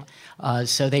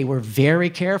 So they were very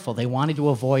careful. They wanted to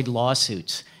avoid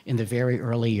lawsuits in the very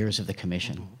early years of the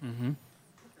commission.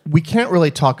 We can't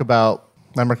really talk about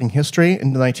landmarking history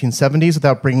in the 1970s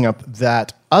without bringing up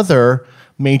that other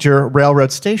major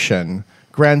railroad station,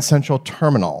 Grand Central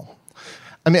Terminal.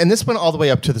 I mean, and this went all the way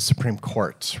up to the Supreme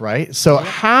Court, right? So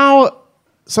how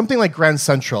something like Grand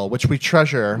Central, which we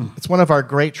treasure, it's one of our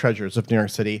great treasures of New York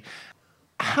City,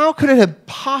 how could it have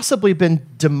possibly been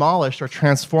demolished or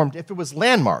transformed if it was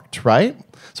landmarked, right?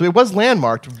 So it was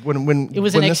landmarked when it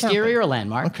was when an this exterior happened.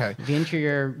 landmark. Okay. The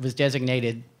interior was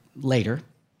designated later.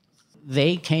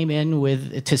 They came in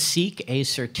to seek a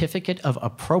certificate of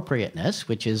appropriateness,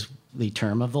 which is the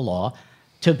term of the law,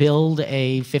 to build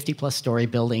a 50-plus story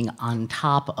building on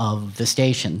top of the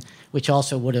station, which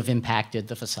also would have impacted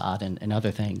the facade and other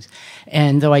things.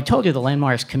 And though I told you the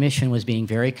Landmarks Commission was being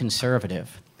very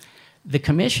conservative, the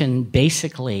commission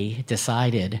basically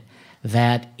decided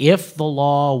that if the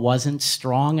law wasn't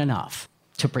strong enough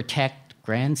to protect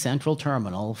Grand Central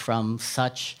Terminal from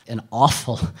such an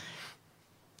awful,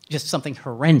 just something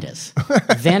horrendous,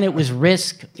 then it was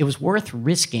worth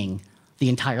risking the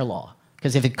entire law.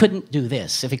 Because if it couldn't do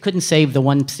this, if it couldn't save the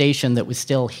one station that was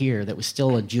still here, that was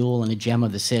still a jewel and a gem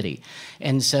of the city.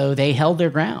 And so they held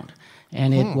their ground.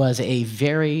 And it was a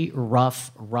very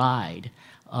rough ride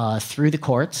through the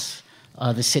courts.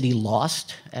 The city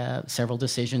lost several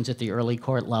decisions at the early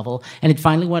court level. And it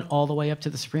finally went all the way up to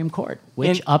the Supreme Court,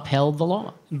 which upheld the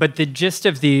law. But the gist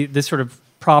of the sort of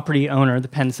property owner, the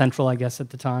Penn Central, I guess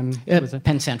at the time. Was it?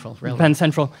 Penn Central, really. Penn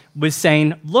Central was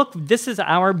saying, look, this is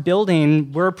our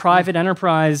building. We're a private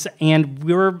enterprise, and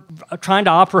we're trying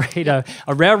to operate a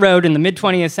railroad in the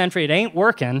mid-20th century. It ain't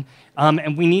working,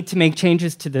 and we need to make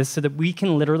changes to this so that we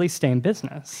can literally stay in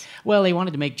business. Well, they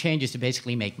wanted to make changes to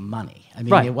basically make money. I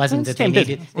mean, Right. it wasn't that Stay they in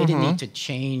needed, business. they didn't need to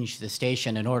change the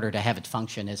station in order to have it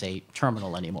function as a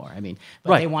terminal anymore. I mean,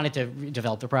 but Right. they wanted to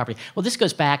develop the property. Well, this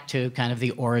goes back to kind of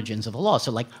the origins of the law.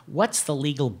 So, like, what's the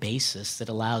legal basis that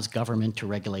allows government to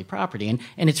regulate property?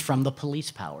 And it's from the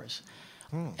police powers.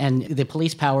 And the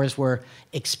police powers were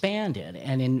expanded.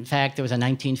 And in fact, there was a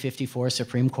 1954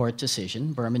 Supreme Court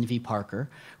decision, Berman v. Parker,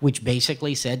 which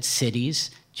basically said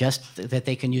cities, just that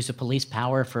they can use the police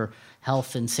power for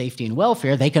health and safety and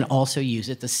welfare, they can also use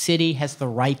it. The city has the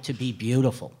right to be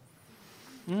beautiful.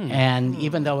 And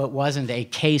even though it wasn't a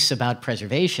case about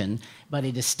preservation, but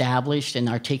it established and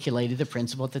articulated the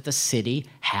principle that the city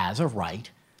has a right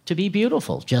to be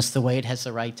beautiful, just the way it has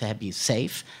the right to be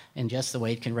safe, and just the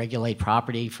way it can regulate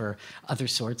property for other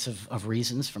sorts of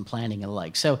reasons, from planning and the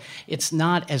like. So it's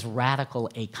not as radical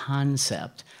a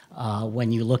concept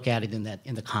when you look at it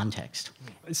in the context.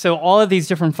 So all of these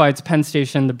different fights, Penn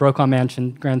Station, the Brokaw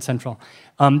Mansion, Grand Central,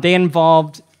 they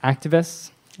involved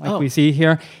activists, like we see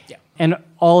here, and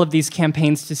all of these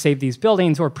campaigns to save these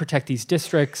buildings or protect these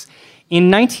districts.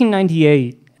 In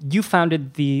 1998, you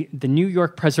founded the New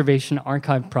York Preservation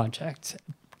Archive Project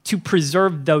to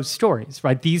preserve those stories,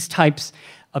 right? These types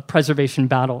of preservation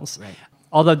battles. Right.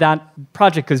 Although that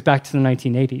project goes back to the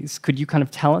 1980s. Could you kind of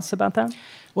tell us about that?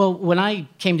 Well, when I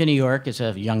came to New York as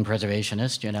a young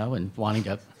preservationist, and wanting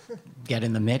to get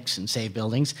in the mix and save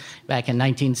buildings back in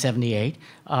 1978,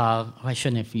 I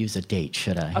shouldn't have used a date,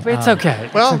 should I? It's okay.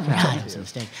 Well, It was a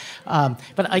mistake.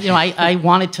 But I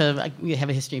wanted to have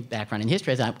a history background in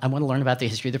history. I want to learn about the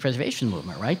history of the preservation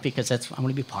movement, right? Because I want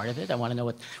to be part of it. I want to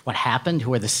know what happened,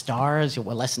 who are the stars,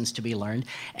 what lessons to be learned.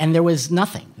 And there was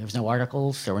nothing. There was no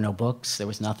articles. There were no books. There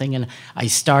was nothing. And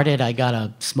I got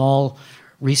a small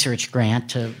research grant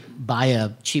to buy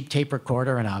a cheap tape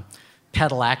recorder and a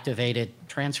pedal-activated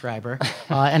transcriber,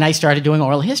 and I started doing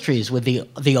oral histories with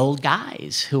the old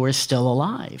guys who are still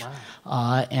alive.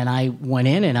 Wow. And I went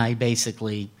in and I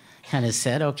basically kind of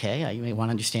said, okay, I want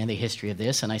to understand the history of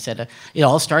this. And I said, it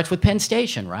all starts with Penn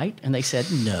Station, right? And they said,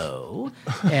 no.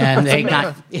 And they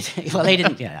got, well, they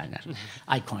didn't,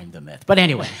 I coined the myth. But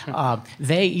anyway,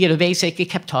 they basically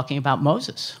kept talking about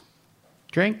Moses.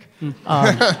 Drink.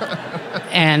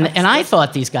 And I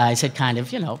thought these guys had kind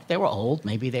of, they were old.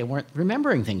 Maybe they weren't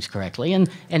remembering things correctly. And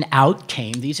out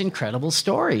came these incredible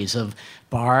stories of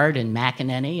Bard and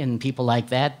McEnany and people like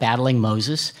that battling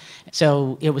Moses.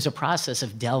 So it was a process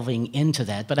of delving into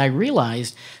that. But I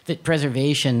realized that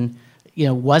preservation,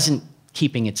 wasn't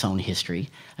keeping its own history.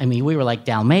 I mean, we were like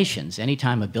Dalmatians.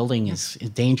 Anytime a building is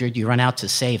endangered, you run out to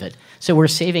save it. So we're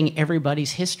saving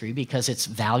everybody's history because it's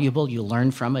valuable, you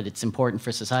learn from it, it's important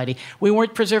for society. We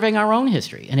weren't preserving our own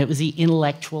history, and it was the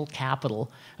intellectual capital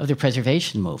of the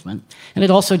preservation movement. And it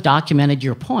also documented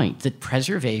your point that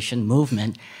preservation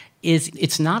movement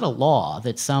it's not a law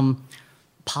that some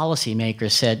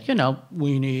policymaker said,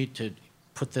 we need to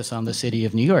put this on the city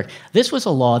of New York. This was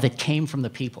a law that came from the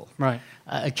people. Right.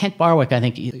 Kent Barwick, I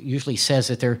think, usually says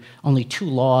that there are only two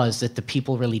laws that the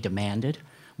people really demanded.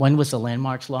 One was the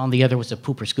Landmarks Law, and the other was the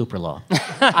Pooper-Scooper Law.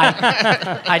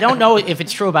 I don't know if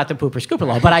it's true about the Pooper-Scooper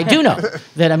Law, but I do know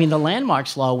that, the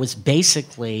Landmarks Law was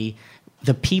basically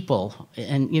the people,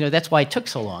 and that's why it took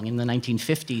so long in the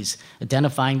 1950s,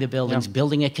 identifying the buildings,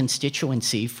 building a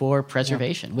constituency for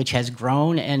preservation, which has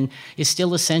grown and is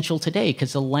still essential today,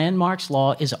 because the Landmarks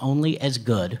Law is only as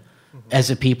good as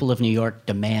the people of New York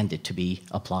demand it to be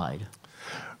applied.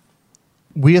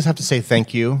 We just have to say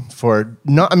thank you for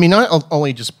not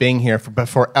only just being here, but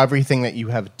for everything that you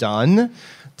have done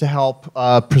to help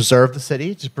preserve the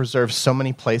city, to preserve so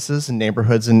many places and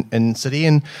neighborhoods in the city,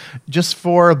 and just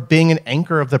for being an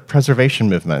anchor of the preservation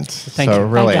movement. Thank you.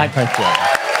 Really, thank you.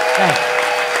 Thanks.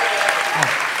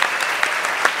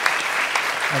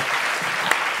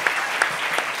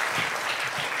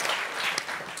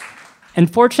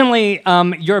 Unfortunately,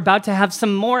 you're about to have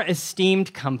some more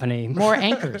esteemed company. More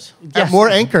anchors. Yes. More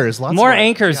anchors. Lots more more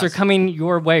anchors are coming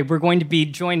your way. We're going to be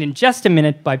joined in just a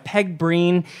minute by Peg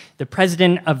Breen, the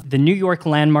president of the New York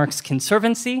Landmarks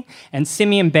Conservancy, and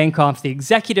Simeon Bankoff, the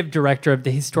executive director of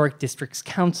the Historic Districts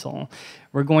Council.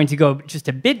 We're going to go just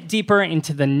a bit deeper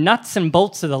into the nuts and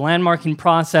bolts of the landmarking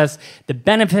process, the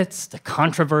benefits, the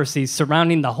controversies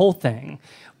surrounding the whole thing.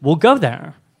 We'll go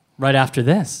there right after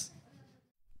this.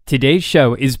 Today's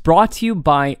show is brought to you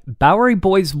by Bowery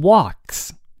Boys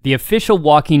Walks. the official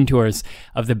walking tours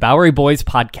of the Bowery Boys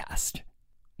podcast.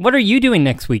 What are you doing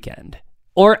next weekend?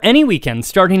 Or any weekend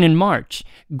starting in March?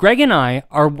 Greg and I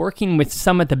are working with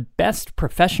some of the best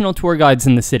professional tour guides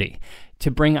in the city to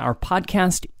bring our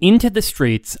podcast into the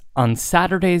streets on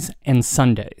Saturdays and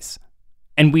Sundays.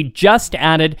 And we just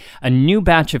added a new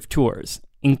batch of tours,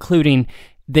 including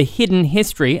the hidden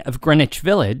history of Greenwich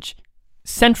Village,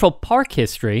 Central Park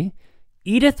history,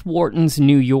 Edith Wharton's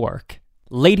New York,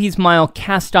 Ladies Mile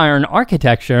cast iron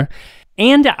architecture,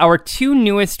 and our two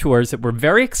newest tours that we're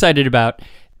very excited about,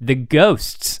 the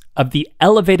ghosts of the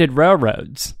elevated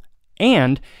railroads,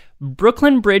 and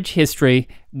Brooklyn Bridge history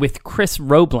with Chris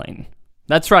Roebling.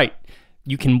 That's right.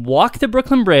 You can walk the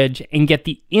Brooklyn Bridge and get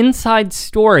the inside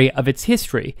story of its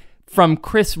history from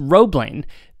Chris Roebling,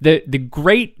 the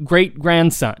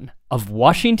great-great-grandson of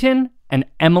Washington and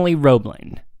Emily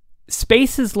Roebling.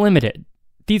 Space is limited.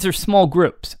 These are small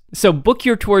groups. So book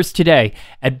your tours today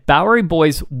at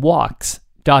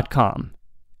BoweryBoysWalks.com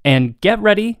and get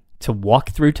ready to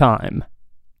walk through time.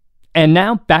 And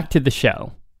now back to the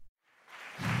show.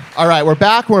 All right, we're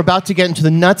back. We're about to get into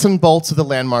the nuts and bolts of the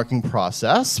landmarking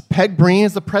process. Peg Breen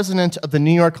is the president of the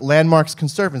New York Landmarks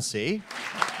Conservancy.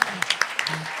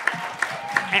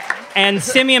 And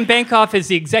Simeon Bankoff is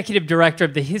the executive director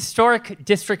of the Historic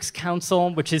Districts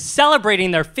Council, which is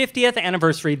celebrating their 50th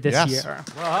anniversary this year.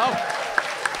 Wow.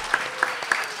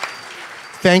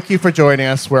 Thank you for joining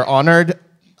us. We're honored.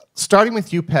 Starting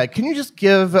with you, Peg, can you just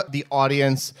give the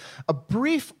audience a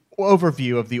brief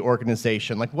overview of the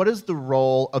organization? Like, what is the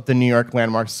role of the New York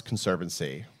Landmarks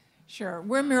Conservancy? Sure.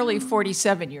 We're merely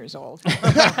 47 years old.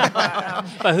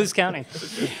 But who's counting?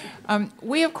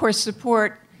 We, of course,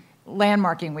 support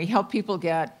landmarking. We help people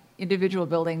get individual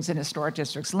buildings in historic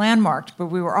districts landmarked, but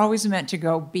we were always meant to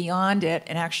go beyond it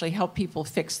and actually help people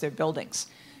fix their buildings.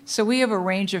 So we have a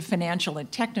range of financial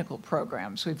and technical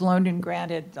programs. We've loaned and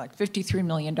granted like $53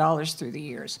 million through the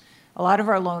years. A lot of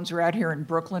our loans were out here in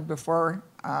Brooklyn before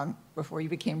you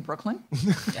became Brooklyn.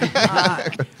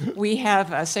 We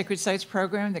have a Sacred Sites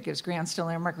program that gives grants to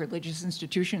landmark religious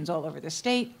institutions all over the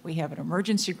state. We have an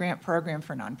emergency grant program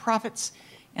for nonprofits.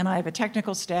 And I have a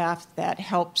technical staff that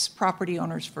helps property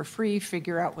owners for free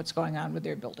figure out what's going on with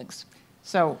their buildings.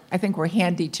 So I think we're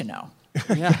handy to know.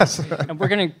 Yes. And we're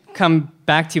going to come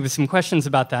back to you with some questions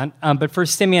about that. But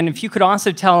first, Simeon, if you could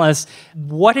also tell us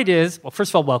what it is. Well,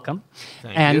 first of all, welcome.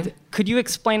 Thank you. Could you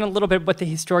explain a little bit what the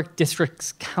Historic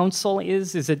Districts Council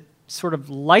is? Is it sort of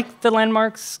like the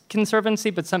Landmarks Conservancy,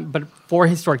 but for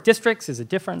historic districts? Is it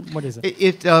different? What is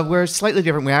it? We're slightly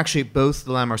different. We actually, both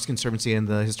the Landmarks Conservancy and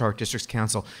the Historic Districts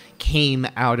Council came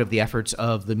out of the efforts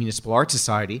of the Municipal Art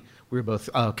Society. We were both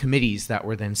committees that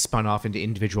were then spun off into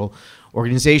individual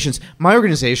organizations. My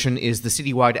organization is the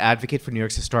citywide advocate for New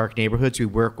York's historic neighborhoods. We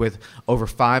work with over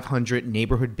 500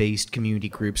 neighborhood-based community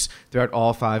groups throughout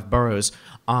all 5 boroughs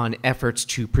on efforts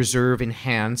to preserve,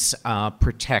 enhance,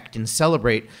 protect, and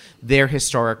celebrate their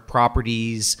historic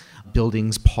properties,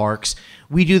 buildings, parks.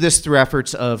 We do this through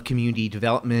efforts of community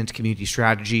development, community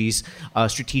strategies,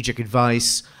 strategic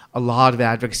advice, a lot of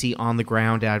advocacy,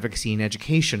 on-the-ground advocacy and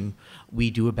education. We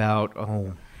do about,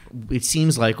 it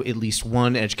seems like at least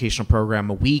one educational program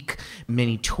a week,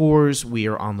 many tours. We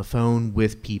are on the phone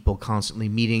with people, constantly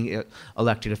meeting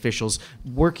elected officials,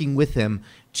 working with them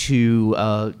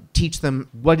to teach them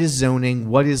what is zoning,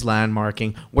 what is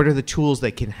landmarking, what are the tools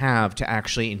they can have to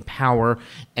actually empower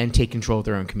and take control of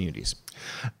their own communities.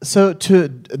 So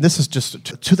this is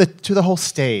just to the whole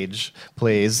stage,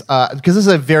 please, because this is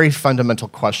a very fundamental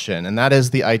question, and that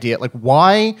is the idea, like,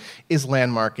 why is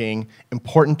landmarking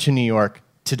important to New York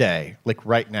today, like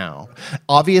right now?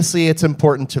 Obviously, it's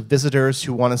important to visitors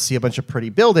who want to see a bunch of pretty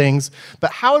buildings,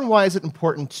 but how and why is it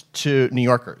important to New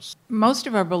Yorkers? Most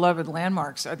of our beloved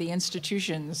landmarks are the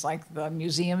institutions, like the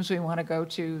museums we want to go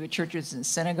to, the churches and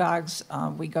synagogues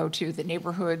we go to, the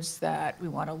neighborhoods that we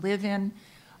want to live in.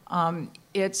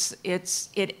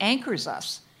 It anchors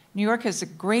us. New York has the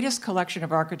greatest collection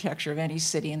of architecture of any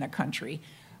city in the country.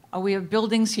 We have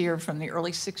buildings here from the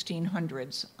early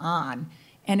 1600s on,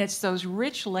 and it's those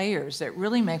rich layers that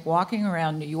really make walking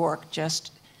around New York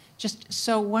just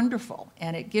so wonderful.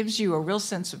 And it gives you a real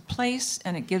sense of place,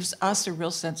 and it gives us a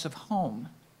real sense of home.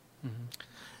 Mm-hmm.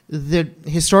 The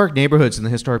historic neighborhoods and the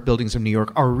historic buildings of New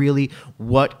York are really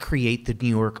what create the New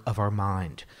York of our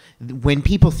mind. When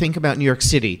people think about New York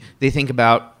City, they think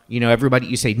about, everybody,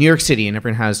 you say New York City, and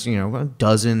everyone has, a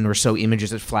dozen or so images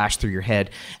that flash through your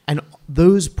head. And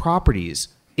those properties,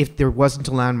 if there wasn't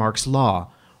a landmarks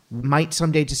law, might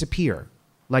someday disappear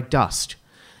like dust.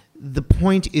 The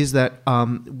point is that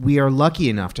we are lucky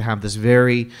enough to have this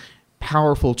very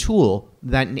powerful tool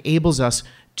that enables us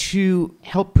to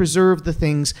help preserve the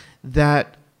things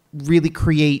that really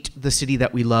create the city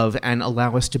that we love and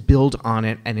allow us to build on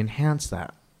it and enhance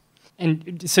that.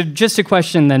 And so just a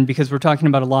question then, because we're talking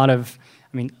about a lot of,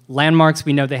 landmarks,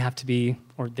 we know they have to be,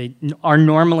 or they are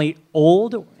normally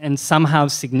old and somehow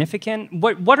significant.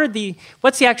 What's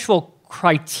the actual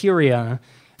criteria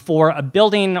for a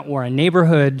building or a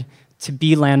neighborhood to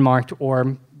be landmarked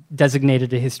or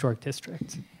designated a historic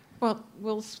district? Well,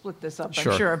 we'll split this up,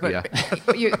 Sure, I'm sure, but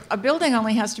yeah. a building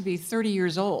only has to be 30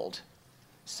 years old.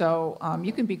 So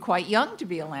you can be quite young to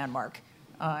be a landmark.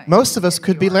 Most of us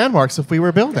could be landmarks if we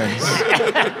were buildings.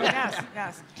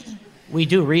 Yes. We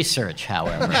do research,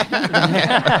 however.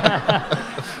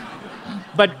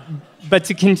 But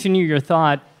to continue your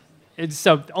thought,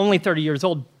 so only 30 years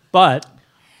old, but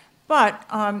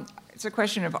it's a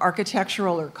question of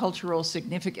architectural or cultural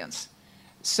significance.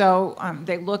 So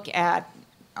they look at,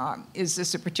 is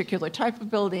this a particular type of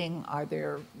building? Are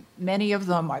there many of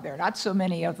them? Are there not so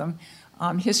many of them?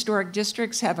 Historic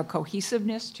districts have a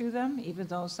cohesiveness to them, even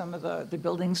though some of the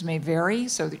buildings may vary,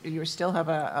 so that you still have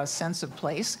a sense of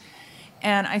place.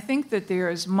 And I think that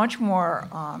there is much more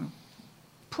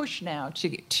push now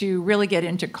to really get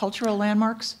into cultural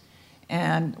landmarks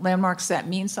and landmarks that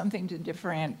mean something to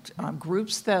different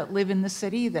groups that live in the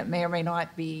city that may or may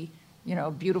not be,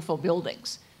 beautiful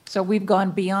buildings. So we've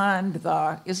gone beyond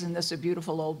the "isn't this a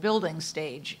beautiful old building"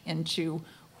 stage into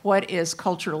what is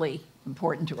culturally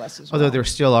important to us as well. Although there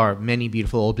still are many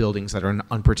beautiful old buildings that are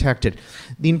unprotected.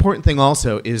 The important thing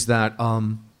also is that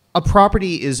a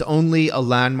property is only a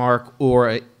landmark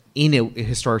in a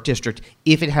historic district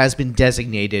if it has been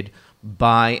designated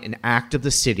by an act of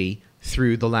the city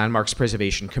through the Landmarks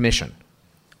Preservation Commission.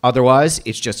 Otherwise,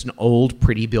 it's just an old,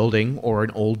 pretty building or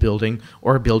an old building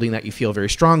or a building that you feel very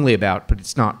strongly about, but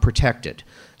it's not protected.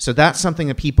 So that's something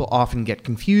that people often get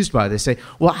confused by. They say,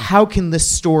 well, how can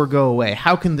this store go away?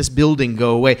 How can this building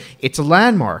go away? It's a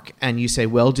landmark. And you say,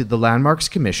 well, did the Landmarks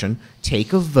Commission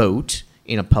take a vote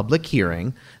in a public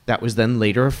hearing that was then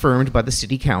later affirmed by the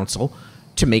city council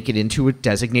to make it into a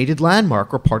designated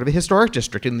landmark or part of a historic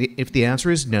district? And if the answer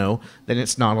is no, then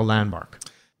it's not a landmark.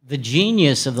 The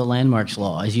genius of the landmarks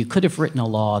law is you could have written a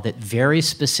law that very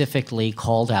specifically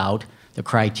called out the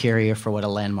criteria for what a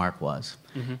landmark was.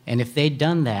 Mm-hmm. And if they'd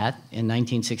done that in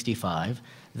 1965,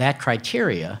 that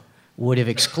criteria would have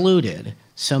excluded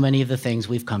so many of the things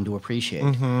we've come to appreciate.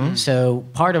 Mm-hmm. So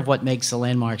part of what makes the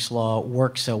landmarks law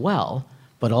work so well,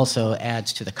 but also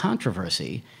adds to the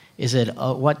controversy, is that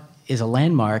what is a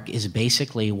landmark is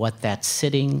basically what that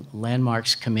sitting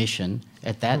landmarks commission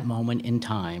at that moment in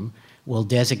time will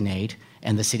designate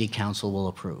and the city council will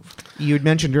approve. You had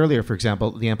mentioned earlier, for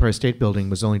example, the Empire State Building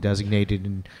was only designated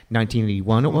in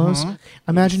 1981, it was.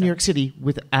 Imagine New York City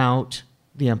without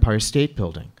the Empire State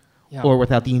Building. Yeah. Or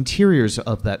without the interiors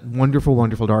of that wonderful,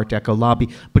 wonderful Art Deco lobby.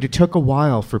 But it took a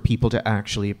while for people to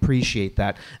actually appreciate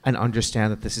that and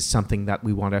understand that this is something that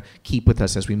we want to keep with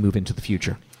us as we move into the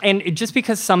future. And just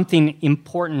because something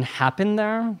important happened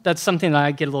there, that's something that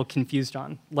I get a little confused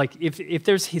on. Like, if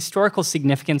there's historical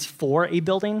significance for a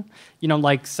building,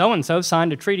 like so-and-so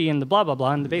signed a treaty in the blah, blah,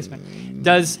 blah in the basement.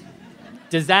 Does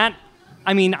that,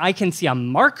 I can see a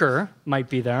marker might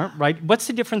be there, right? What's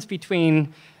the difference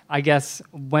between, I guess,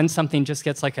 when something just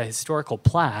gets like a historical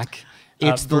plaque?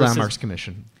 It's the Landmarks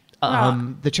Commission.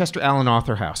 The Chester Allen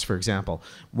Arthur House, for example,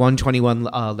 121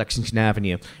 Lexington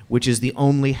Avenue, which is the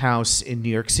only house in New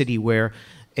York City where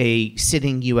a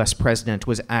sitting U.S. president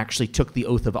actually took the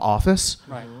oath of office.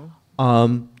 Right.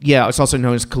 It's also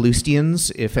known as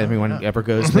Kalloustians, if anyone ever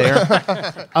goes there.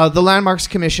 The Landmarks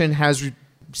Commission has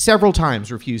several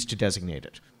times refused to designate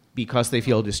it because they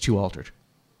feel it is too altered.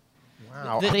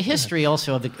 The history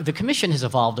also of the commission has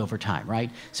evolved over time,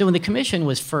 right? So when the commission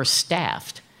was first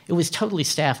staffed, it was totally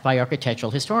staffed by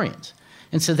architectural historians.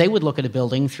 And so they would look at a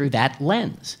building through that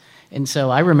lens. And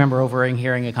so I remember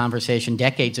overhearing a conversation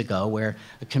decades ago where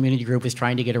a community group was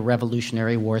trying to get a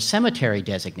Revolutionary War cemetery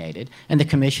designated, and the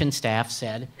commission staff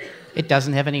said, it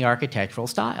doesn't have any architectural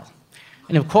style.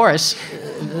 And of course,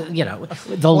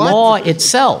 the law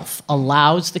itself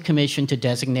allows the commission to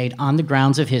designate on the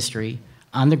grounds of history,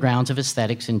 on the grounds of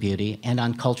aesthetics and beauty, and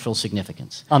on cultural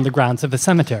significance. On the grounds of a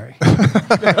cemetery.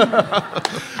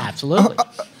 Absolutely.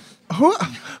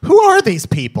 Who are these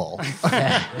people?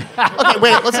 Okay,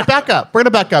 wait, let's back up. We're going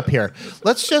to back up here.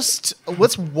 Let's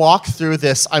walk through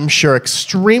this, I'm sure,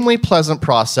 extremely pleasant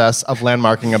process of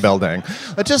landmarking a building.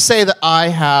 Let's just say that I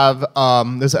have,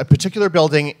 there's a particular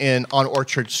building on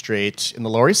Orchard Street in the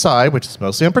Lower East Side, which is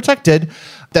mostly unprotected,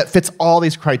 that fits all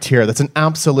these criteria. That's an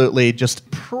absolutely just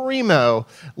primo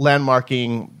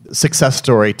landmarking success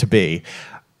story to be.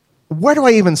 where do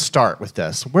I even start with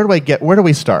this? Where do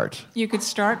we start? You could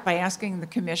start by asking the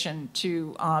commission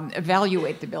to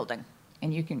evaluate the building,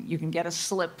 and you can get a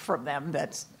slip from them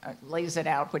that lays it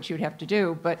out what you'd have to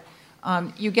do, but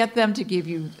you get them to give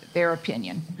you their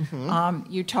opinion.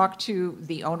 You talk to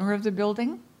the owner of the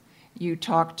building, you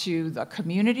talk to the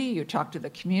community, you talk to the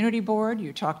community board,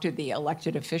 you talk to the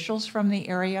elected officials from the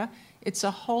area. It's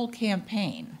a whole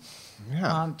campaign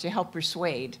to help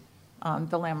persuade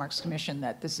the Landmarks Commission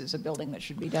that this is a building that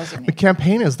should be designated. The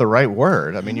campaign is the right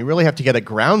word. I mean, you really have to get a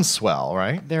groundswell,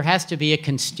 right? There has to be a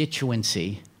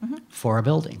constituency for a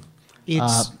building.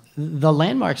 The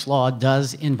landmarks law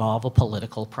does involve a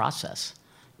political process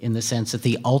in the sense that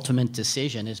the ultimate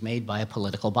decision is made by a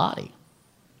political body,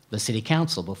 the city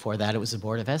council. Before that, it was the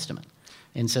Board of Estimate.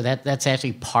 And so that's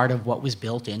actually part of what was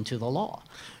built into the law.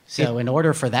 So in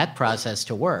order for that process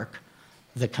to work,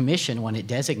 the commission, when it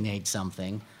designates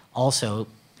something, also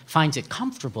finds it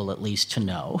comfortable at least to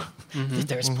know that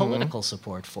there's political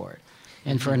support for it.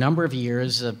 And for a number of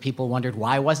years, people wondered,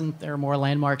 why wasn't there more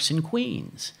landmarks in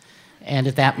Queens? And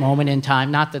at that moment in time,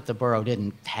 not that the borough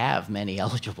didn't have many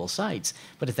eligible sites,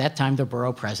 but at that time, the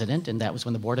borough president, and that was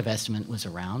when the Board of Estimate was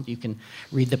around. You can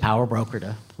read The Power Broker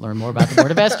to learn more about the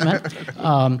Board of Estimate.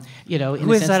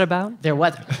 Who is that about? There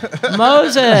was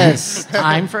Moses.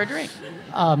 Time for a drink.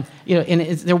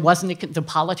 There wasn't the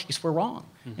politics were wrong.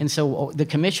 And so the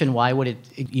commission, why would it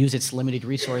use its limited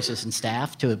resources and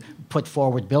staff to put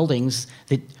forward buildings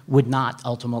that would not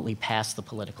ultimately pass the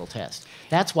political test?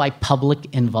 That's why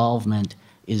public involvement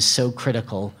is so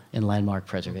critical in landmark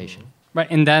preservation. Right,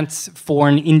 and that's for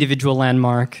an individual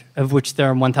landmark, of which there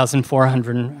are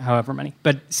 1,400 and however many.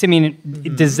 But Simeon,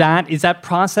 is that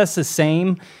process the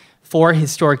same for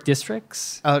historic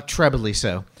districts? Trebly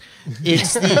so.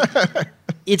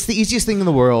 It's the easiest thing in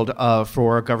the world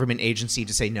for a government agency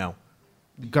to say no.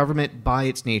 Government, by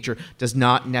its nature, does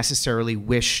not necessarily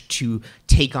wish to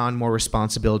take on more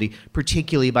responsibility,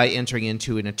 particularly by entering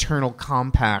into an eternal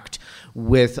compact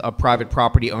with a private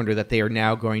property owner that they are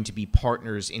now going to be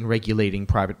partners in regulating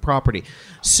private property.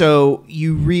 So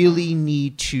you really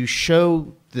need to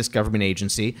show this government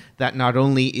agency that not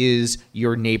only is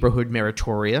your neighborhood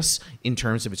meritorious in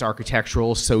terms of its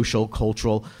architectural, social,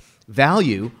 cultural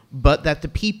value, but that the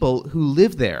people who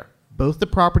live there, both the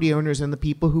property owners and the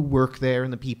people who work there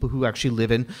and the people who actually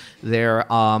live in there,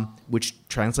 which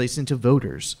translates into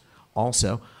voters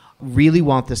also, really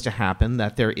want this to happen,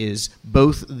 that there is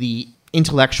both the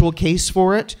intellectual case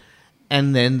for it,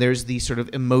 and then there's the sort of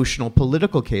emotional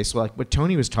political case, like what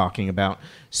Tony was talking about,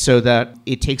 so that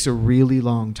it takes a really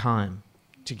long time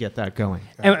to get that going.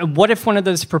 And what if one of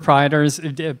those proprietors,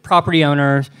 property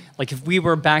owner, like if we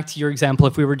were back to your example,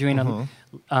 if we were doing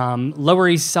a Lower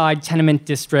East Side tenement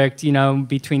district,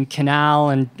 between Canal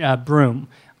and Broome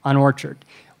on Orchard,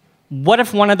 what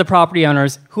if one of the property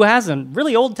owners who has a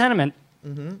really old tenement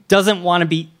doesn't want to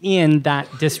be in that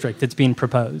district that's being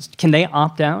proposed? Can they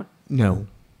opt out? No.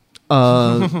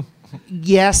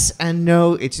 Yes and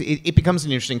no. It becomes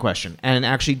an interesting question. And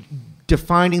actually,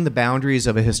 defining the boundaries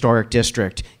of a historic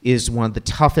district is one of the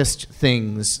toughest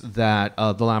things that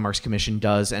the Landmarks Commission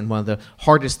does, and one of the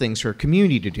hardest things for a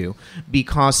community to do,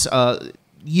 because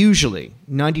usually,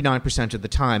 99% of the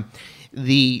time,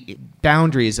 the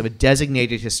boundaries of a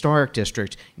designated historic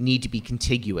district need to be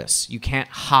contiguous. You can't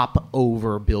hop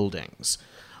over buildings,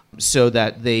 so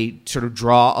that they sort of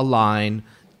draw a line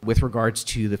with regards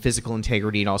to the physical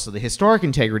integrity and also the historic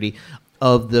integrity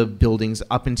of the buildings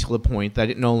up until a point that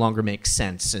it no longer makes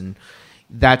sense. And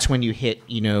that's when you hit,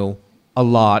 a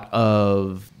lot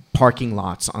of parking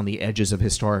lots on the edges of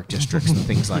historic districts and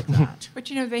things like that. But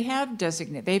they have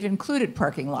they've included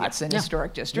parking lots in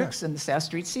historic districts in the South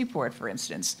Street Seaport, for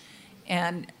instance.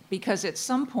 And because at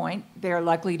some point they're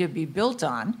likely to be built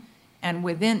on, and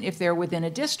if they're within a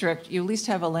district, you at least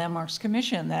have a Landmarks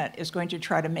Commission that is going to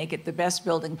try to make it the best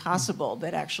building possible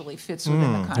that actually fits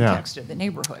within the context of the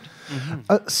neighborhood.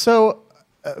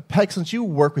 Peg, since you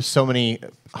work with so many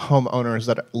homeowners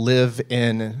that live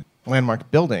in landmark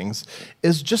buildings,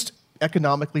 is just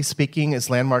economically speaking, is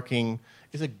landmarking,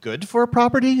 is it good for a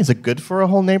property? Is it good for a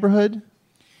whole neighborhood?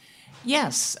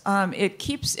 Yes,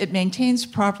 it maintains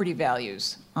property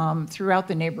values throughout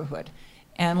the neighborhood.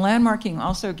 And landmarking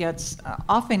also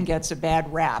often gets a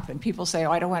bad rap, and people say,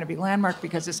 I don't want to be landmarked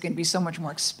because it's going to be so much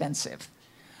more expensive.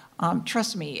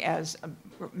 Trust me, as a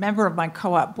member of my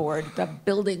co-op board, the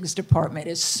buildings department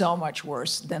is so much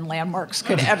worse than landmarks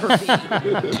could ever be.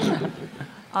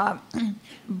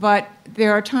 But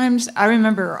there are times, I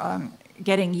remember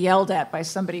getting yelled at by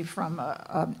somebody from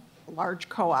a large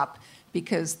co-op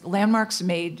because landmarks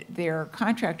made their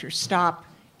contractors stop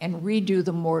and redo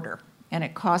the mortar. and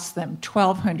it cost them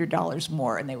 $1,200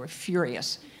 more, and they were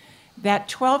furious. That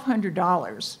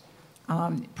 $1,200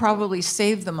 probably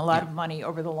saved them a lot of money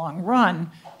over the long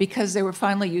run because they were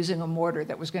finally using a mortar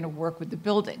that was going to work with the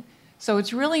building. So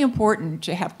it's really important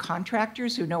to have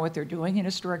contractors who know what they're doing in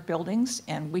historic buildings,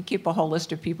 and we keep a whole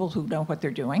list of people who know what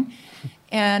they're doing.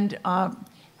 And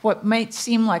what might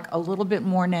seem like a little bit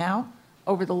more now,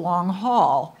 over the long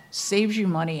haul, saves you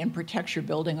money and protects your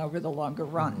building over the longer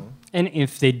run. And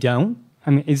if they don't, I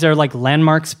mean, is there like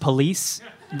landmarks police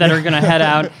that are going to head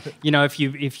out? You know, if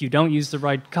you don't use the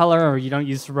right color or you don't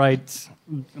use the right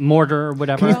mortar or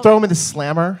whatever. Can we throw them in the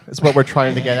slammer? Is what we're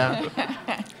trying to get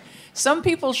at. Some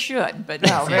people should, but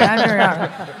no.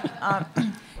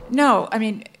 No, I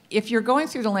mean, if you're going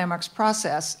through the landmarks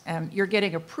process and you're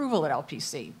getting approval at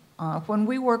LPC, when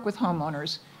we work with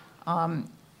homeowners,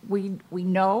 we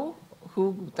know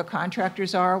who the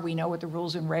contractors are, we know what the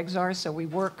rules and regs are, so we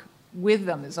work with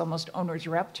them as almost owner's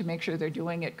rep to make sure they're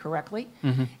doing it correctly.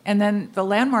 Mm-hmm. And then the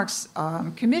Landmarks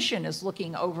Commission is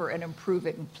looking over and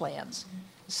improving plans.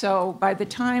 So by the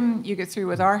time you get through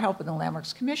with our help in the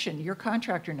Landmarks Commission, your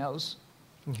contractor knows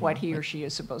what he or she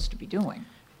is supposed to be doing.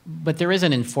 But there is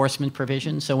an enforcement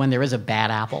provision, so when there is a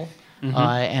bad apple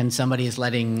and somebody is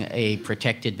letting a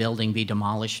protected building be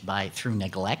demolished through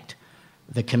neglect,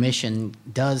 the commission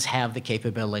does have the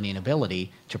capability and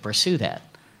ability to pursue that.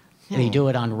 They do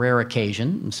it on rare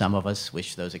occasion, and some of us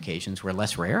wish those occasions were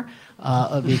less rare,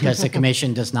 because the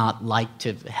commission does not like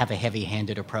to have a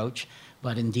heavy-handed approach.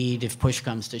 But indeed, if push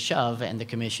comes to shove and the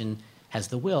commission has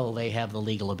the will, they have the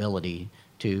legal ability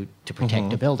to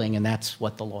protect a building, and that's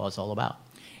what the law is all about.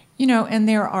 You know, and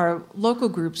there are local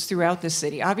groups throughout the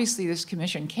city. Obviously, this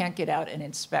commission can't get out and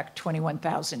inspect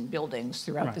 21,000 buildings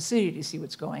throughout the city to see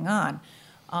what's going on.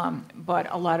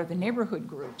 But a lot of the neighborhood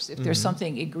groups, if there's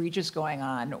something egregious going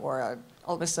on, or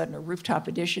all of a sudden a rooftop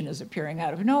addition is appearing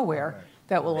out of nowhere,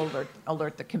 that will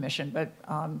alert the commission. But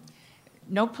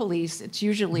no police. It's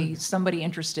usually somebody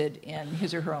interested in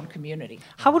his or her own community.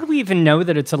 How would we even know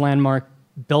that it's a landmark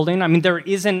building? I mean,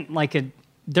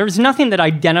 there's nothing that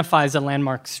identifies a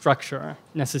landmark structure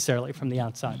necessarily from the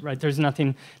outside, right? There's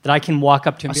nothing that I can walk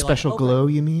up to and be special like, glow,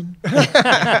 you mean?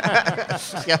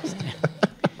 Yes.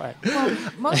 Right. Well,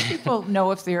 most people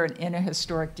know if they're in a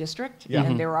historic district,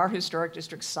 and there are historic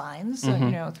district signs, you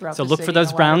know, throughout the city. So look for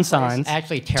those brown signs.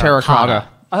 Actually, terracotta.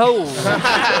 Oh.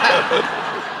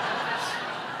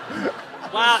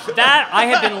 Wow, that I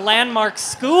have been landmark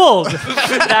schooled.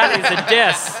 That is a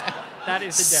diss. That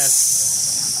is a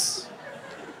diss.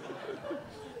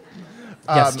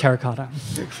 Yes, terracotta.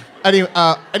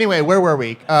 Anyway, where were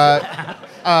we?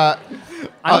 I'm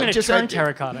going to turn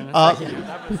terracotta. And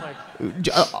that was like...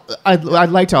 I'd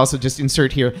like to also just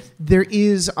insert here, there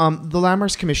is, the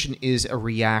Landmarks Commission is a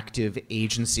reactive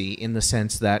agency in the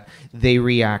sense that they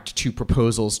react to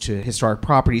proposals to historic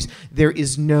properties. There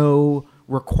is no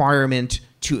requirement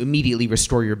to immediately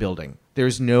restore your building.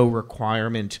 There's no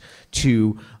requirement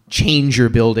to change your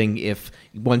building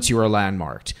once you are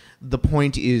landmarked. The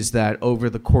point is that over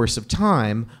the course of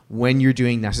time, when you're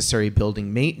doing necessary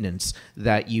building maintenance,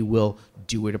 that you will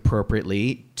do it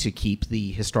appropriately to keep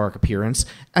the historic appearance.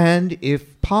 And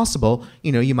if possible,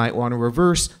 you might want to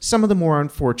reverse some of the more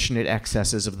unfortunate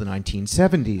excesses of the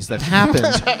 1970s that happened.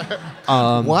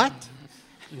 What?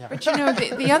 But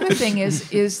the other thing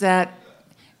is that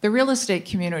the real estate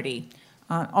community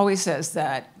always says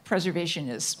that preservation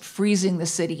is freezing the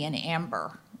city in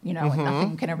amber, and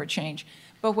nothing can ever change.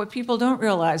 But what people don't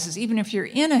realize is even if you're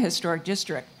in a historic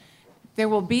district, there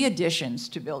will be additions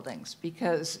to buildings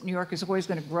because New York is always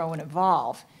going to grow and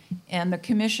evolve. And the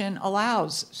commission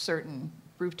allows certain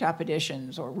rooftop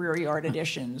additions or rear yard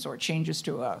additions or changes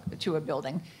to a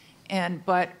building.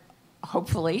 But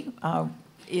hopefully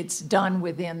it's done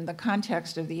within the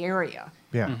context of the area.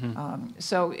 Yeah.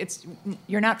 So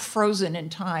you're not frozen in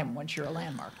time once you're a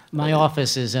landmark. My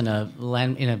office is in a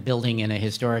building in a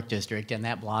historic district, and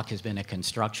that block has been a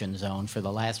construction zone for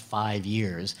the last 5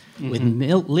 years, with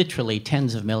literally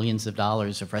tens of millions of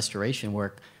dollars of restoration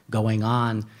work going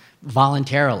on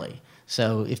voluntarily.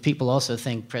 So if people also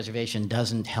think preservation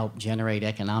doesn't help generate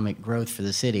economic growth for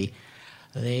the city,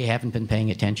 they haven't been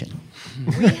paying attention.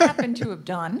 We happen to have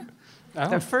done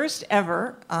the first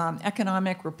ever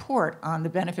economic report on the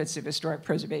benefits of historic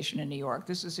preservation in New York.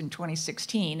 This was in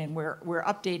 2016, and we're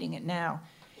updating it now.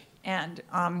 And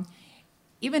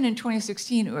even in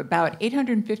 2016, about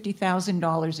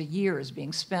 $850,000 a year is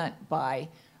being spent by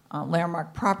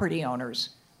landmark property owners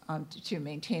to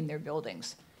maintain their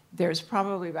buildings. There's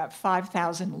probably about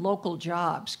 5,000 local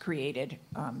jobs created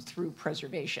through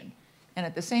preservation. And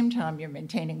at the same time, you're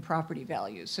maintaining property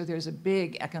values. So there's a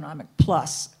big economic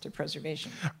plus to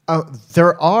preservation.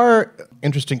 There are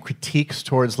interesting critiques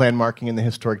towards landmarking in the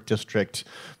historic district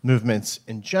movements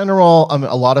in general.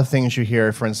 A lot of things you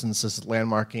hear, for instance, is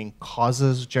landmarking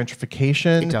causes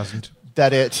gentrification. It doesn't.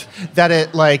 That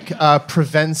it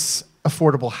prevents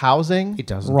affordable housing. It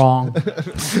doesn't. Wrong.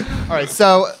 All right,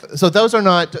 so those are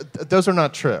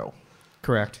not true.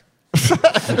 Correct.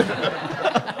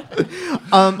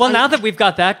 Well, now that we've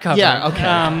got that covered. Yeah,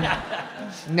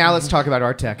 okay. Now let's talk about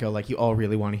Art Deco, like you all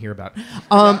really want to hear about.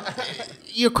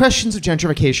 Your questions of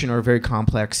gentrification are a very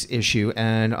complex issue,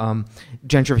 and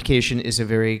gentrification is a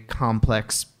very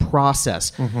complex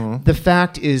process. Mm-hmm. The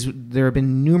fact is, there have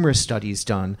been numerous studies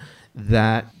done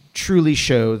that truly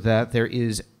show that there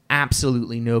is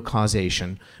absolutely no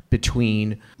causation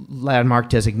between landmark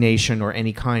designation or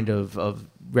any kind of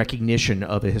recognition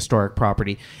of a historic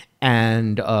property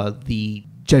and the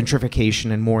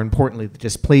gentrification and, more importantly, the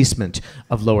displacement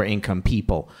of lower income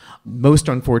people. Most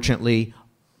unfortunately,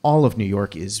 all of New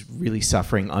York is really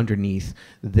suffering underneath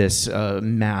this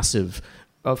massive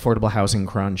affordable housing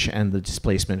crunch and the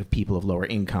displacement of people of lower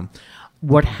income.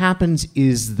 What happens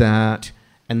is that,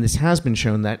 and this has been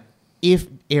shown, that if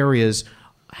areas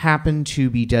happen to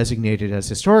be designated as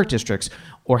historic districts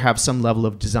or have some level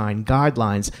of design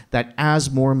guidelines, that as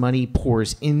more money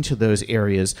pours into those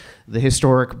areas, the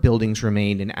historic buildings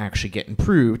remain and actually get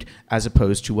improved, as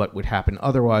opposed to what would happen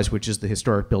otherwise, which is the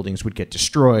historic buildings would get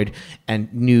destroyed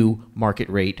and new market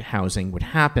rate housing would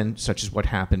happen, such as what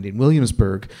happened in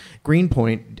Williamsburg,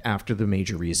 Greenpoint, after the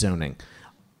major rezoning.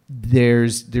 There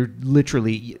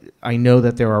literally, I know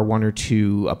that there are one or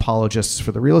two apologists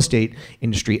for the real estate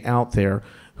industry out there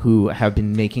who have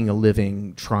been making a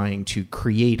living trying to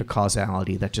create a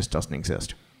causality that just doesn't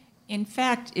exist. In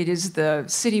fact, it is the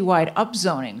citywide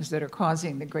upzonings that are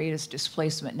causing the greatest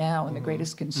displacement now and the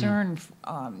greatest concern,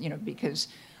 because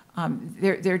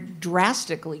they're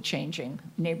drastically changing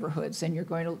neighborhoods, and you're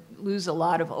going to lose a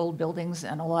lot of old buildings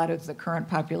and a lot of the current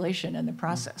population in the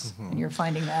process, and you're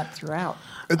finding that throughout.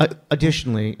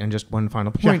 Additionally, and just one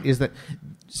final point, is that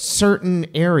certain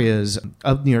areas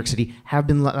of New York City have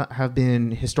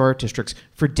been historic districts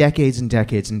for decades and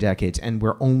decades and decades, and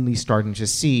we're only starting to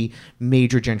see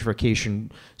major gentrification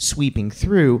sweeping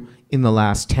through in the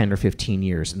last 10 or 15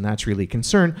 years, and that's really a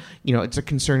concern. It's a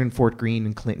concern in Fort Greene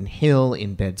and Clinton Hill,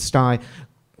 in Bed-Stuy.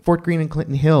 Fort Greene and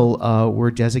Clinton Hill were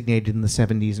designated in the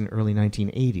 70s and early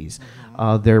 1980s.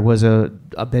 There was a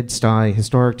Bed-Stuy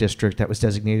historic district that was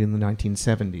designated in the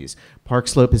 1970s. Park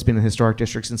Slope has been a historic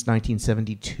district since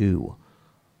 1972.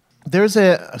 There's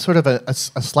a sort of a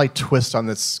slight twist on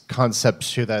this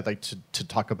concept too that I'd like to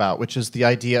talk about, which is the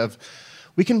idea of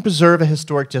we can preserve a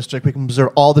historic district, we can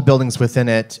preserve all the buildings within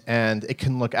it, and it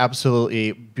can look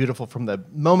absolutely beautiful from the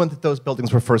moment that those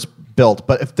buildings were first built.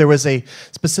 But if there was a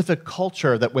specific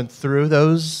culture that went through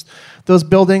those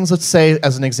buildings, let's say,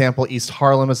 as an example, East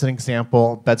Harlem as an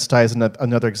example, Bed-Stuy is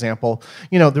another example,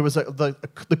 there was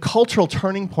the cultural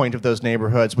turning point of those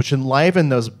neighborhoods, which enlivened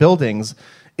those buildings,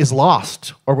 is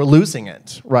lost, or we're losing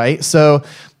it, right? So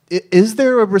is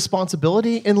there a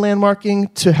responsibility in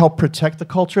landmarking to help protect the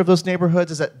culture of those neighborhoods?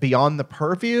 Is that beyond the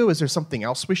purview? Is there something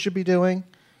else we should be doing?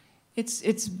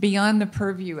 It's beyond the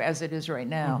purview as it is right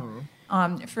now.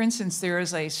 Mm-hmm. For instance, there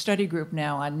is a study group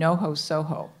now on NoHo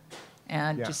Soho,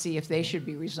 and to see if they should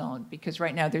be rezoned, because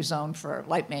right now they're zoned for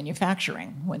light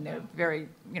manufacturing when they're very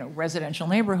residential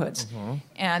neighborhoods. Mm-hmm.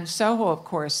 And Soho, of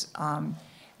course,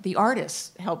 the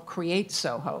artists helped create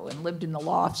Soho and lived in the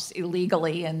lofts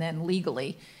illegally and then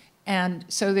legally. And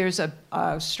so there's a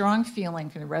strong feeling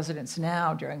from the residents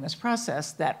now during this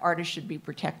process that artists should be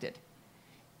protected.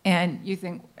 And you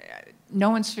think, no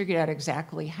one's figured out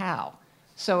exactly how.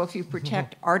 So if you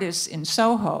protect artists in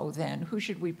Soho, then who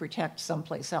should we protect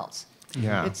someplace else?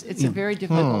 Yeah. It's a very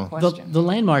difficult question. The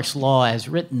landmarks law as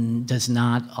written does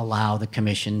not allow the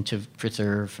commission to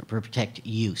protect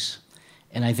use.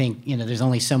 And I think there's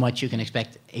only so much you can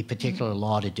expect a particular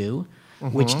law to do,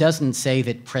 which doesn't say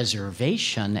that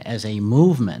preservation as a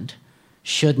movement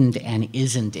shouldn't and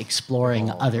isn't exploring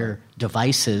other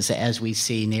devices, as we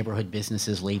see neighborhood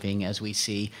businesses leaving, as we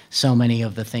see so many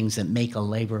of the things that make a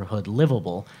neighborhood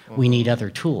livable. We need other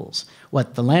tools.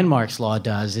 What the landmarks law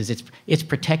does is it's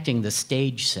protecting the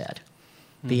stage set.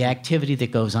 The activity that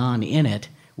goes on in it,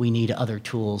 we need other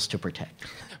tools to protect.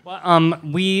 Well,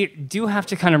 we do have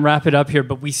to kind of wrap it up here,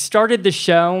 but we started the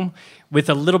show with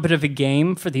a little bit of a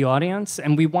game for the audience,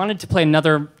 and we wanted to play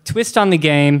another twist on the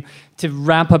game to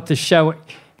wrap up the show,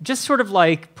 just sort of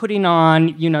like putting on,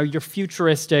 your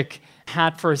futuristic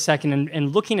hat for a second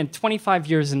and looking at 25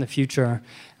 years in the future,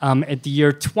 at the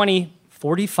year 20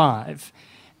 45.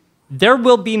 There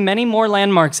will be many more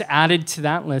landmarks added to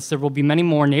that list. There will be many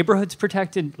more neighborhoods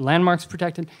protected, landmarks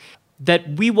protected,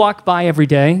 that we walk by every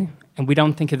day, and we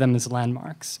don't think of them as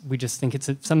landmarks. We just think it's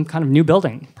some kind of new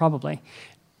building, probably.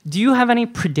 Do you have any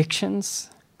predictions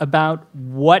about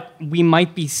what we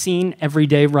might be seeing every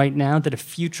day right now that a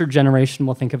future generation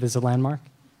will think of as a landmark?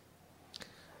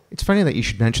 It's funny that you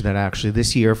should mention that, actually.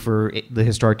 This year, for the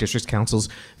Historic Districts Council's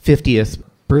 50th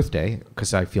birthday,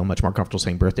 because I feel much more comfortable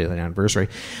saying birthday than anniversary,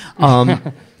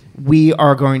 we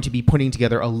are going to be putting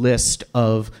together a list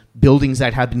of buildings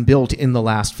that have been built in the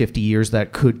last 50 years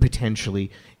that could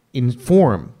potentially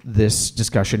inform this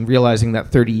discussion, realizing that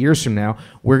 30 years from now,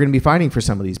 we're going to be fighting for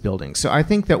some of these buildings. So I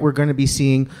think that we're going to be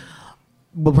seeing,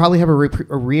 we'll probably have a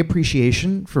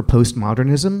reappreciation for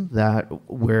postmodernism, that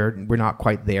we're not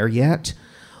quite there yet.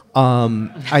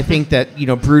 I think that,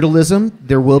 brutalism,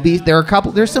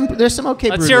 there's some okay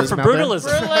brutalism. Let's hear it for out there.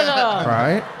 brutalism.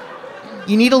 Right?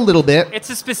 You need a little bit. It's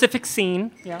a specific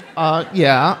scene. Yeah.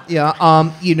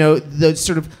 The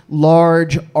sort of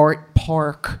large art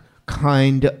park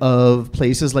kind of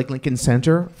places like Lincoln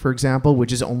Center, for example,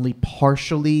 which is only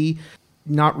partially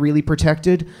not really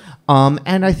protected.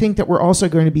 And I think that we're also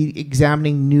going to be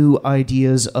examining new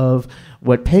ideas of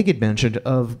what Peg had mentioned,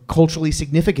 of culturally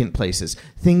significant places,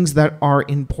 things that are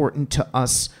important to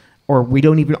us or we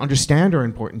don't even understand are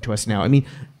important to us now. I mean,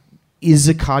 is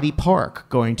Zuccotti Park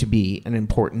going to be an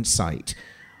important site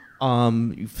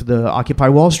for the Occupy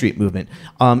Wall Street movement?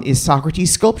 Is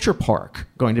Socrates Sculpture Park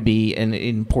going to be an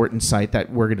important site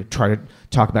that we're going to try to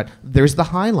talk about? There's the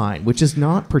High Line, which is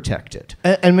not protected.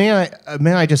 And may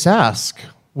I just ask,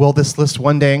 will this list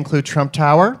one day include Trump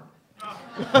Tower?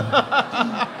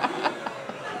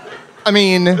 I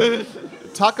mean,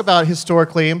 talk about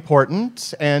historically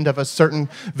important and of a certain,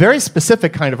 very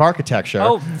specific kind of architecture.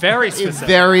 Oh, very specific.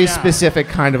 Very specific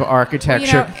kind of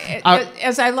architecture.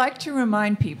 As I like to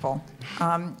remind people,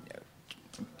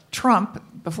 Trump,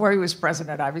 before he was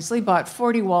president, obviously, bought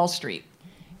 40 Wall Street.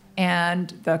 And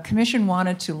the commission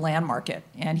wanted to landmark it,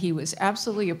 and he was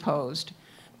absolutely opposed.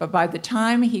 But by the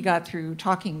time he got through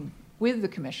talking with the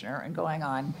commissioner and going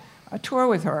on a tour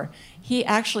with her, he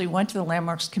actually went to the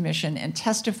Landmarks Commission and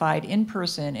testified in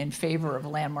person in favor of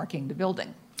landmarking the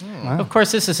building. Of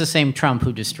course, this is the same Trump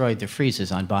who destroyed the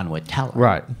friezes on Bonwood Tower.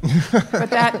 Right.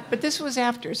 But this was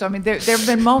after. So I mean, there have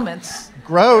been moments.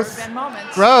 Growth. There have been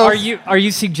moments. Growth. Are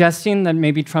you suggesting that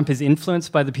maybe Trump is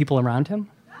influenced by the people around him?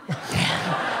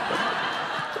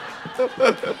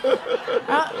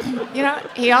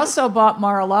 He also bought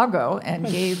Mar-a-Lago and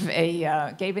gave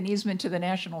an easement to the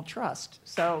National Trust.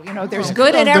 So there's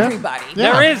good in everybody.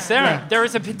 Yeah. There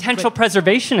is a potential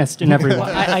preservationist in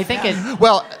everyone. I think it.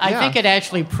 I think it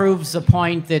actually proves the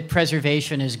point that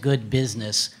preservation is good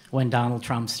business when Donald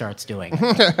Trump starts doing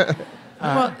it.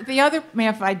 Well,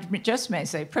 if I just may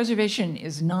say, preservation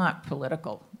is not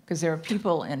political, because there are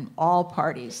people in all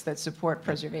parties that support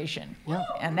preservation. Yeah.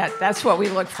 And that's what we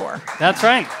look for. That's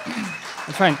right.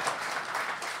 That's right.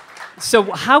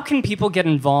 So how can people get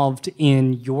involved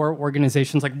in your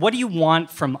organizations? Like, what do you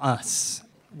want from us?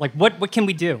 Like, what can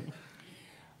we do?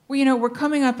 Well, we're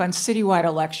coming up on citywide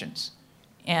elections.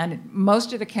 And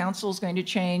most of the council is going to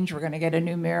change. We're going to get a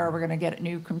new mayor. We're going to get a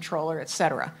new controller, et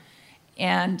cetera.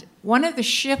 And one of the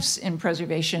shifts in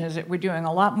preservation is that we're doing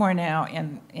a lot more now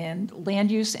in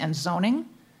land use and zoning,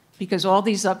 because all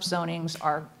these upzonings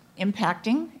are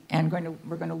impacting, and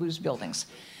we're going to lose buildings.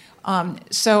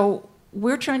 So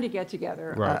we're trying to get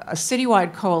together a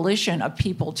citywide coalition of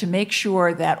people to make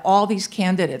sure that all these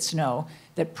candidates know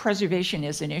that preservation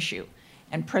is an issue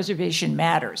and preservation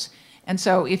matters. And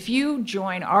so if you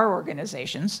join our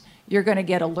organizations, you're going to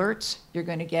get alerts, you're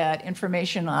going to get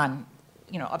information on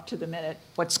up to the minute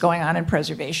what's going on in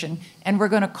preservation. And we're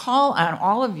going to call on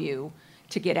all of you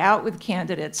to get out with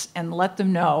candidates and let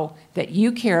them know that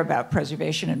you care about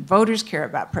preservation and voters care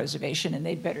about preservation, and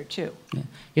they'd better too. Yeah.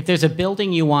 If there's a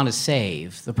building you want to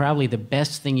save, probably the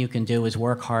best thing you can do is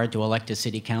work hard to elect a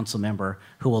city council member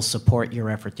who will support your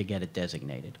effort to get it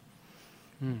designated.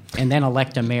 And then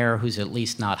elect a mayor who's at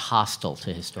least not hostile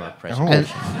to historic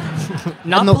preservation.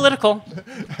 Not political.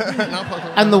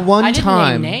 And the one I didn't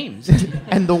time, name names.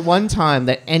 and the one time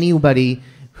that anybody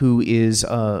who is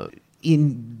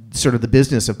in sort of the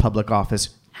business of public office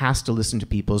has to listen to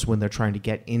people is when they're trying to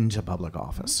get into public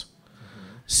office.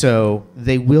 So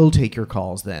they will take your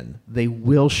calls then. They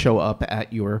will show up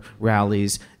at your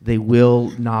rallies. They will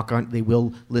they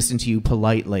will listen to you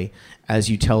politely as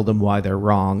you tell them why they're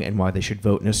wrong and why they should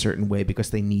vote in a certain way,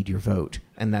 because they need your vote.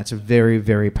 And that's a very,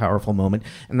 very powerful moment.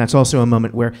 And that's also a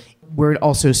moment where where it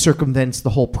also circumvents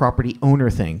the whole property owner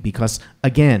thing, because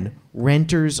again,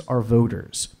 renters are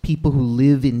voters. People who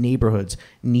live in neighborhoods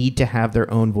need to have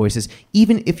their own voices.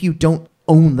 Even if you don't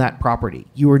own that property,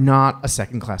 you are not a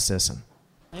second-class citizen.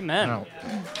 Amen. No.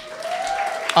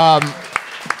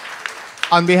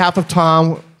 On behalf of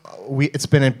Tom, it's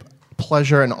been a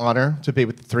pleasure and honor to be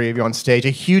with the three of you on stage. A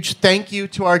huge thank you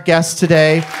to our guests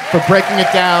today for breaking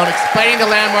it down, explaining the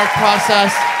landmark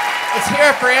process. Let's hear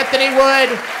it for Anthony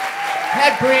Wood,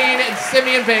 Ted Breen, and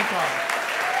Simeon Vankar.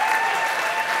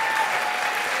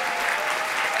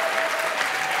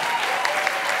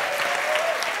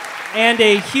 And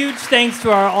a huge thanks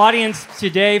to our audience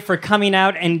today for coming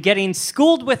out and getting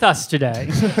schooled with us today.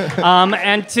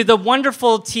 And to the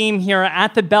wonderful team here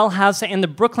at the Bell House and the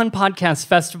Brooklyn Podcast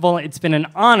Festival. It's been an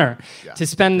honor to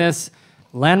spend this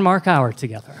landmark hour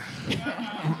together.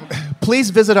 Please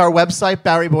visit our website,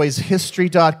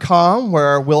 BoweryBoysHistory.com,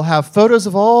 where we'll have photos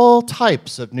of all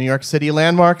types of New York City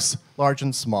landmarks, large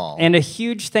and small. And a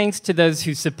huge thanks to those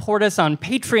who support us on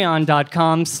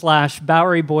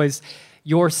patreon.com/BoweryBoys.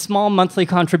 Your small monthly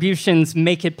contributions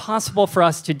make it possible for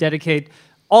us to dedicate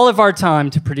all of our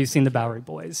time to producing the Bowery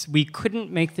Boys. We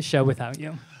couldn't make the show without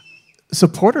you.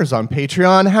 Supporters on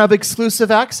Patreon have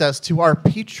exclusive access to our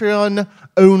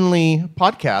Patreon-only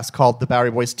podcast called The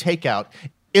Bowery Boys Takeout.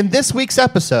 In this week's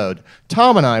episode,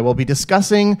 Tom and I will be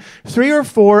discussing 3 or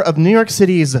 4 of New York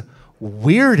City's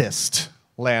weirdest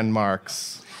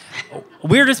landmarks.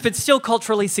 Weirdest but still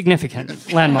culturally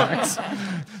significant landmarks.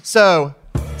 So,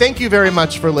 thank you very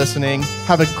much for listening.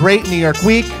 Have a great New York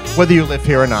week, whether you live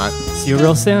here or not. See you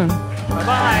real soon.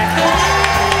 Bye-bye.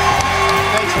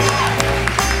 Thank you.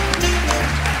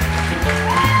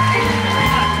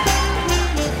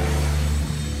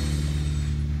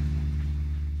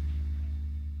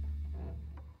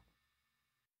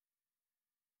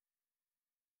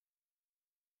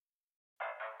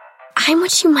 I'm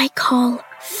what you might call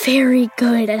very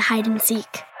good at hide and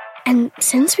seek. And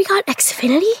since we got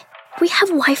Xfinity, we have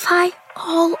Wi-Fi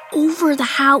all over the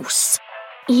house,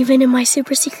 even in my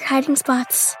super secret hiding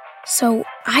spots. So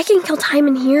I can kill time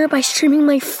in here by streaming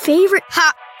my favorite...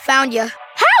 Ha! Found you.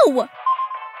 How?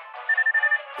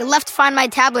 You left Find My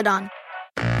tablet on.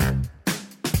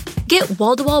 Get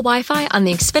wall-to-wall Wi-Fi on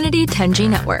the Xfinity 10G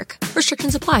network.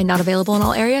 Restrictions apply. Not available in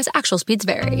all areas. Actual speeds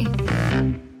vary.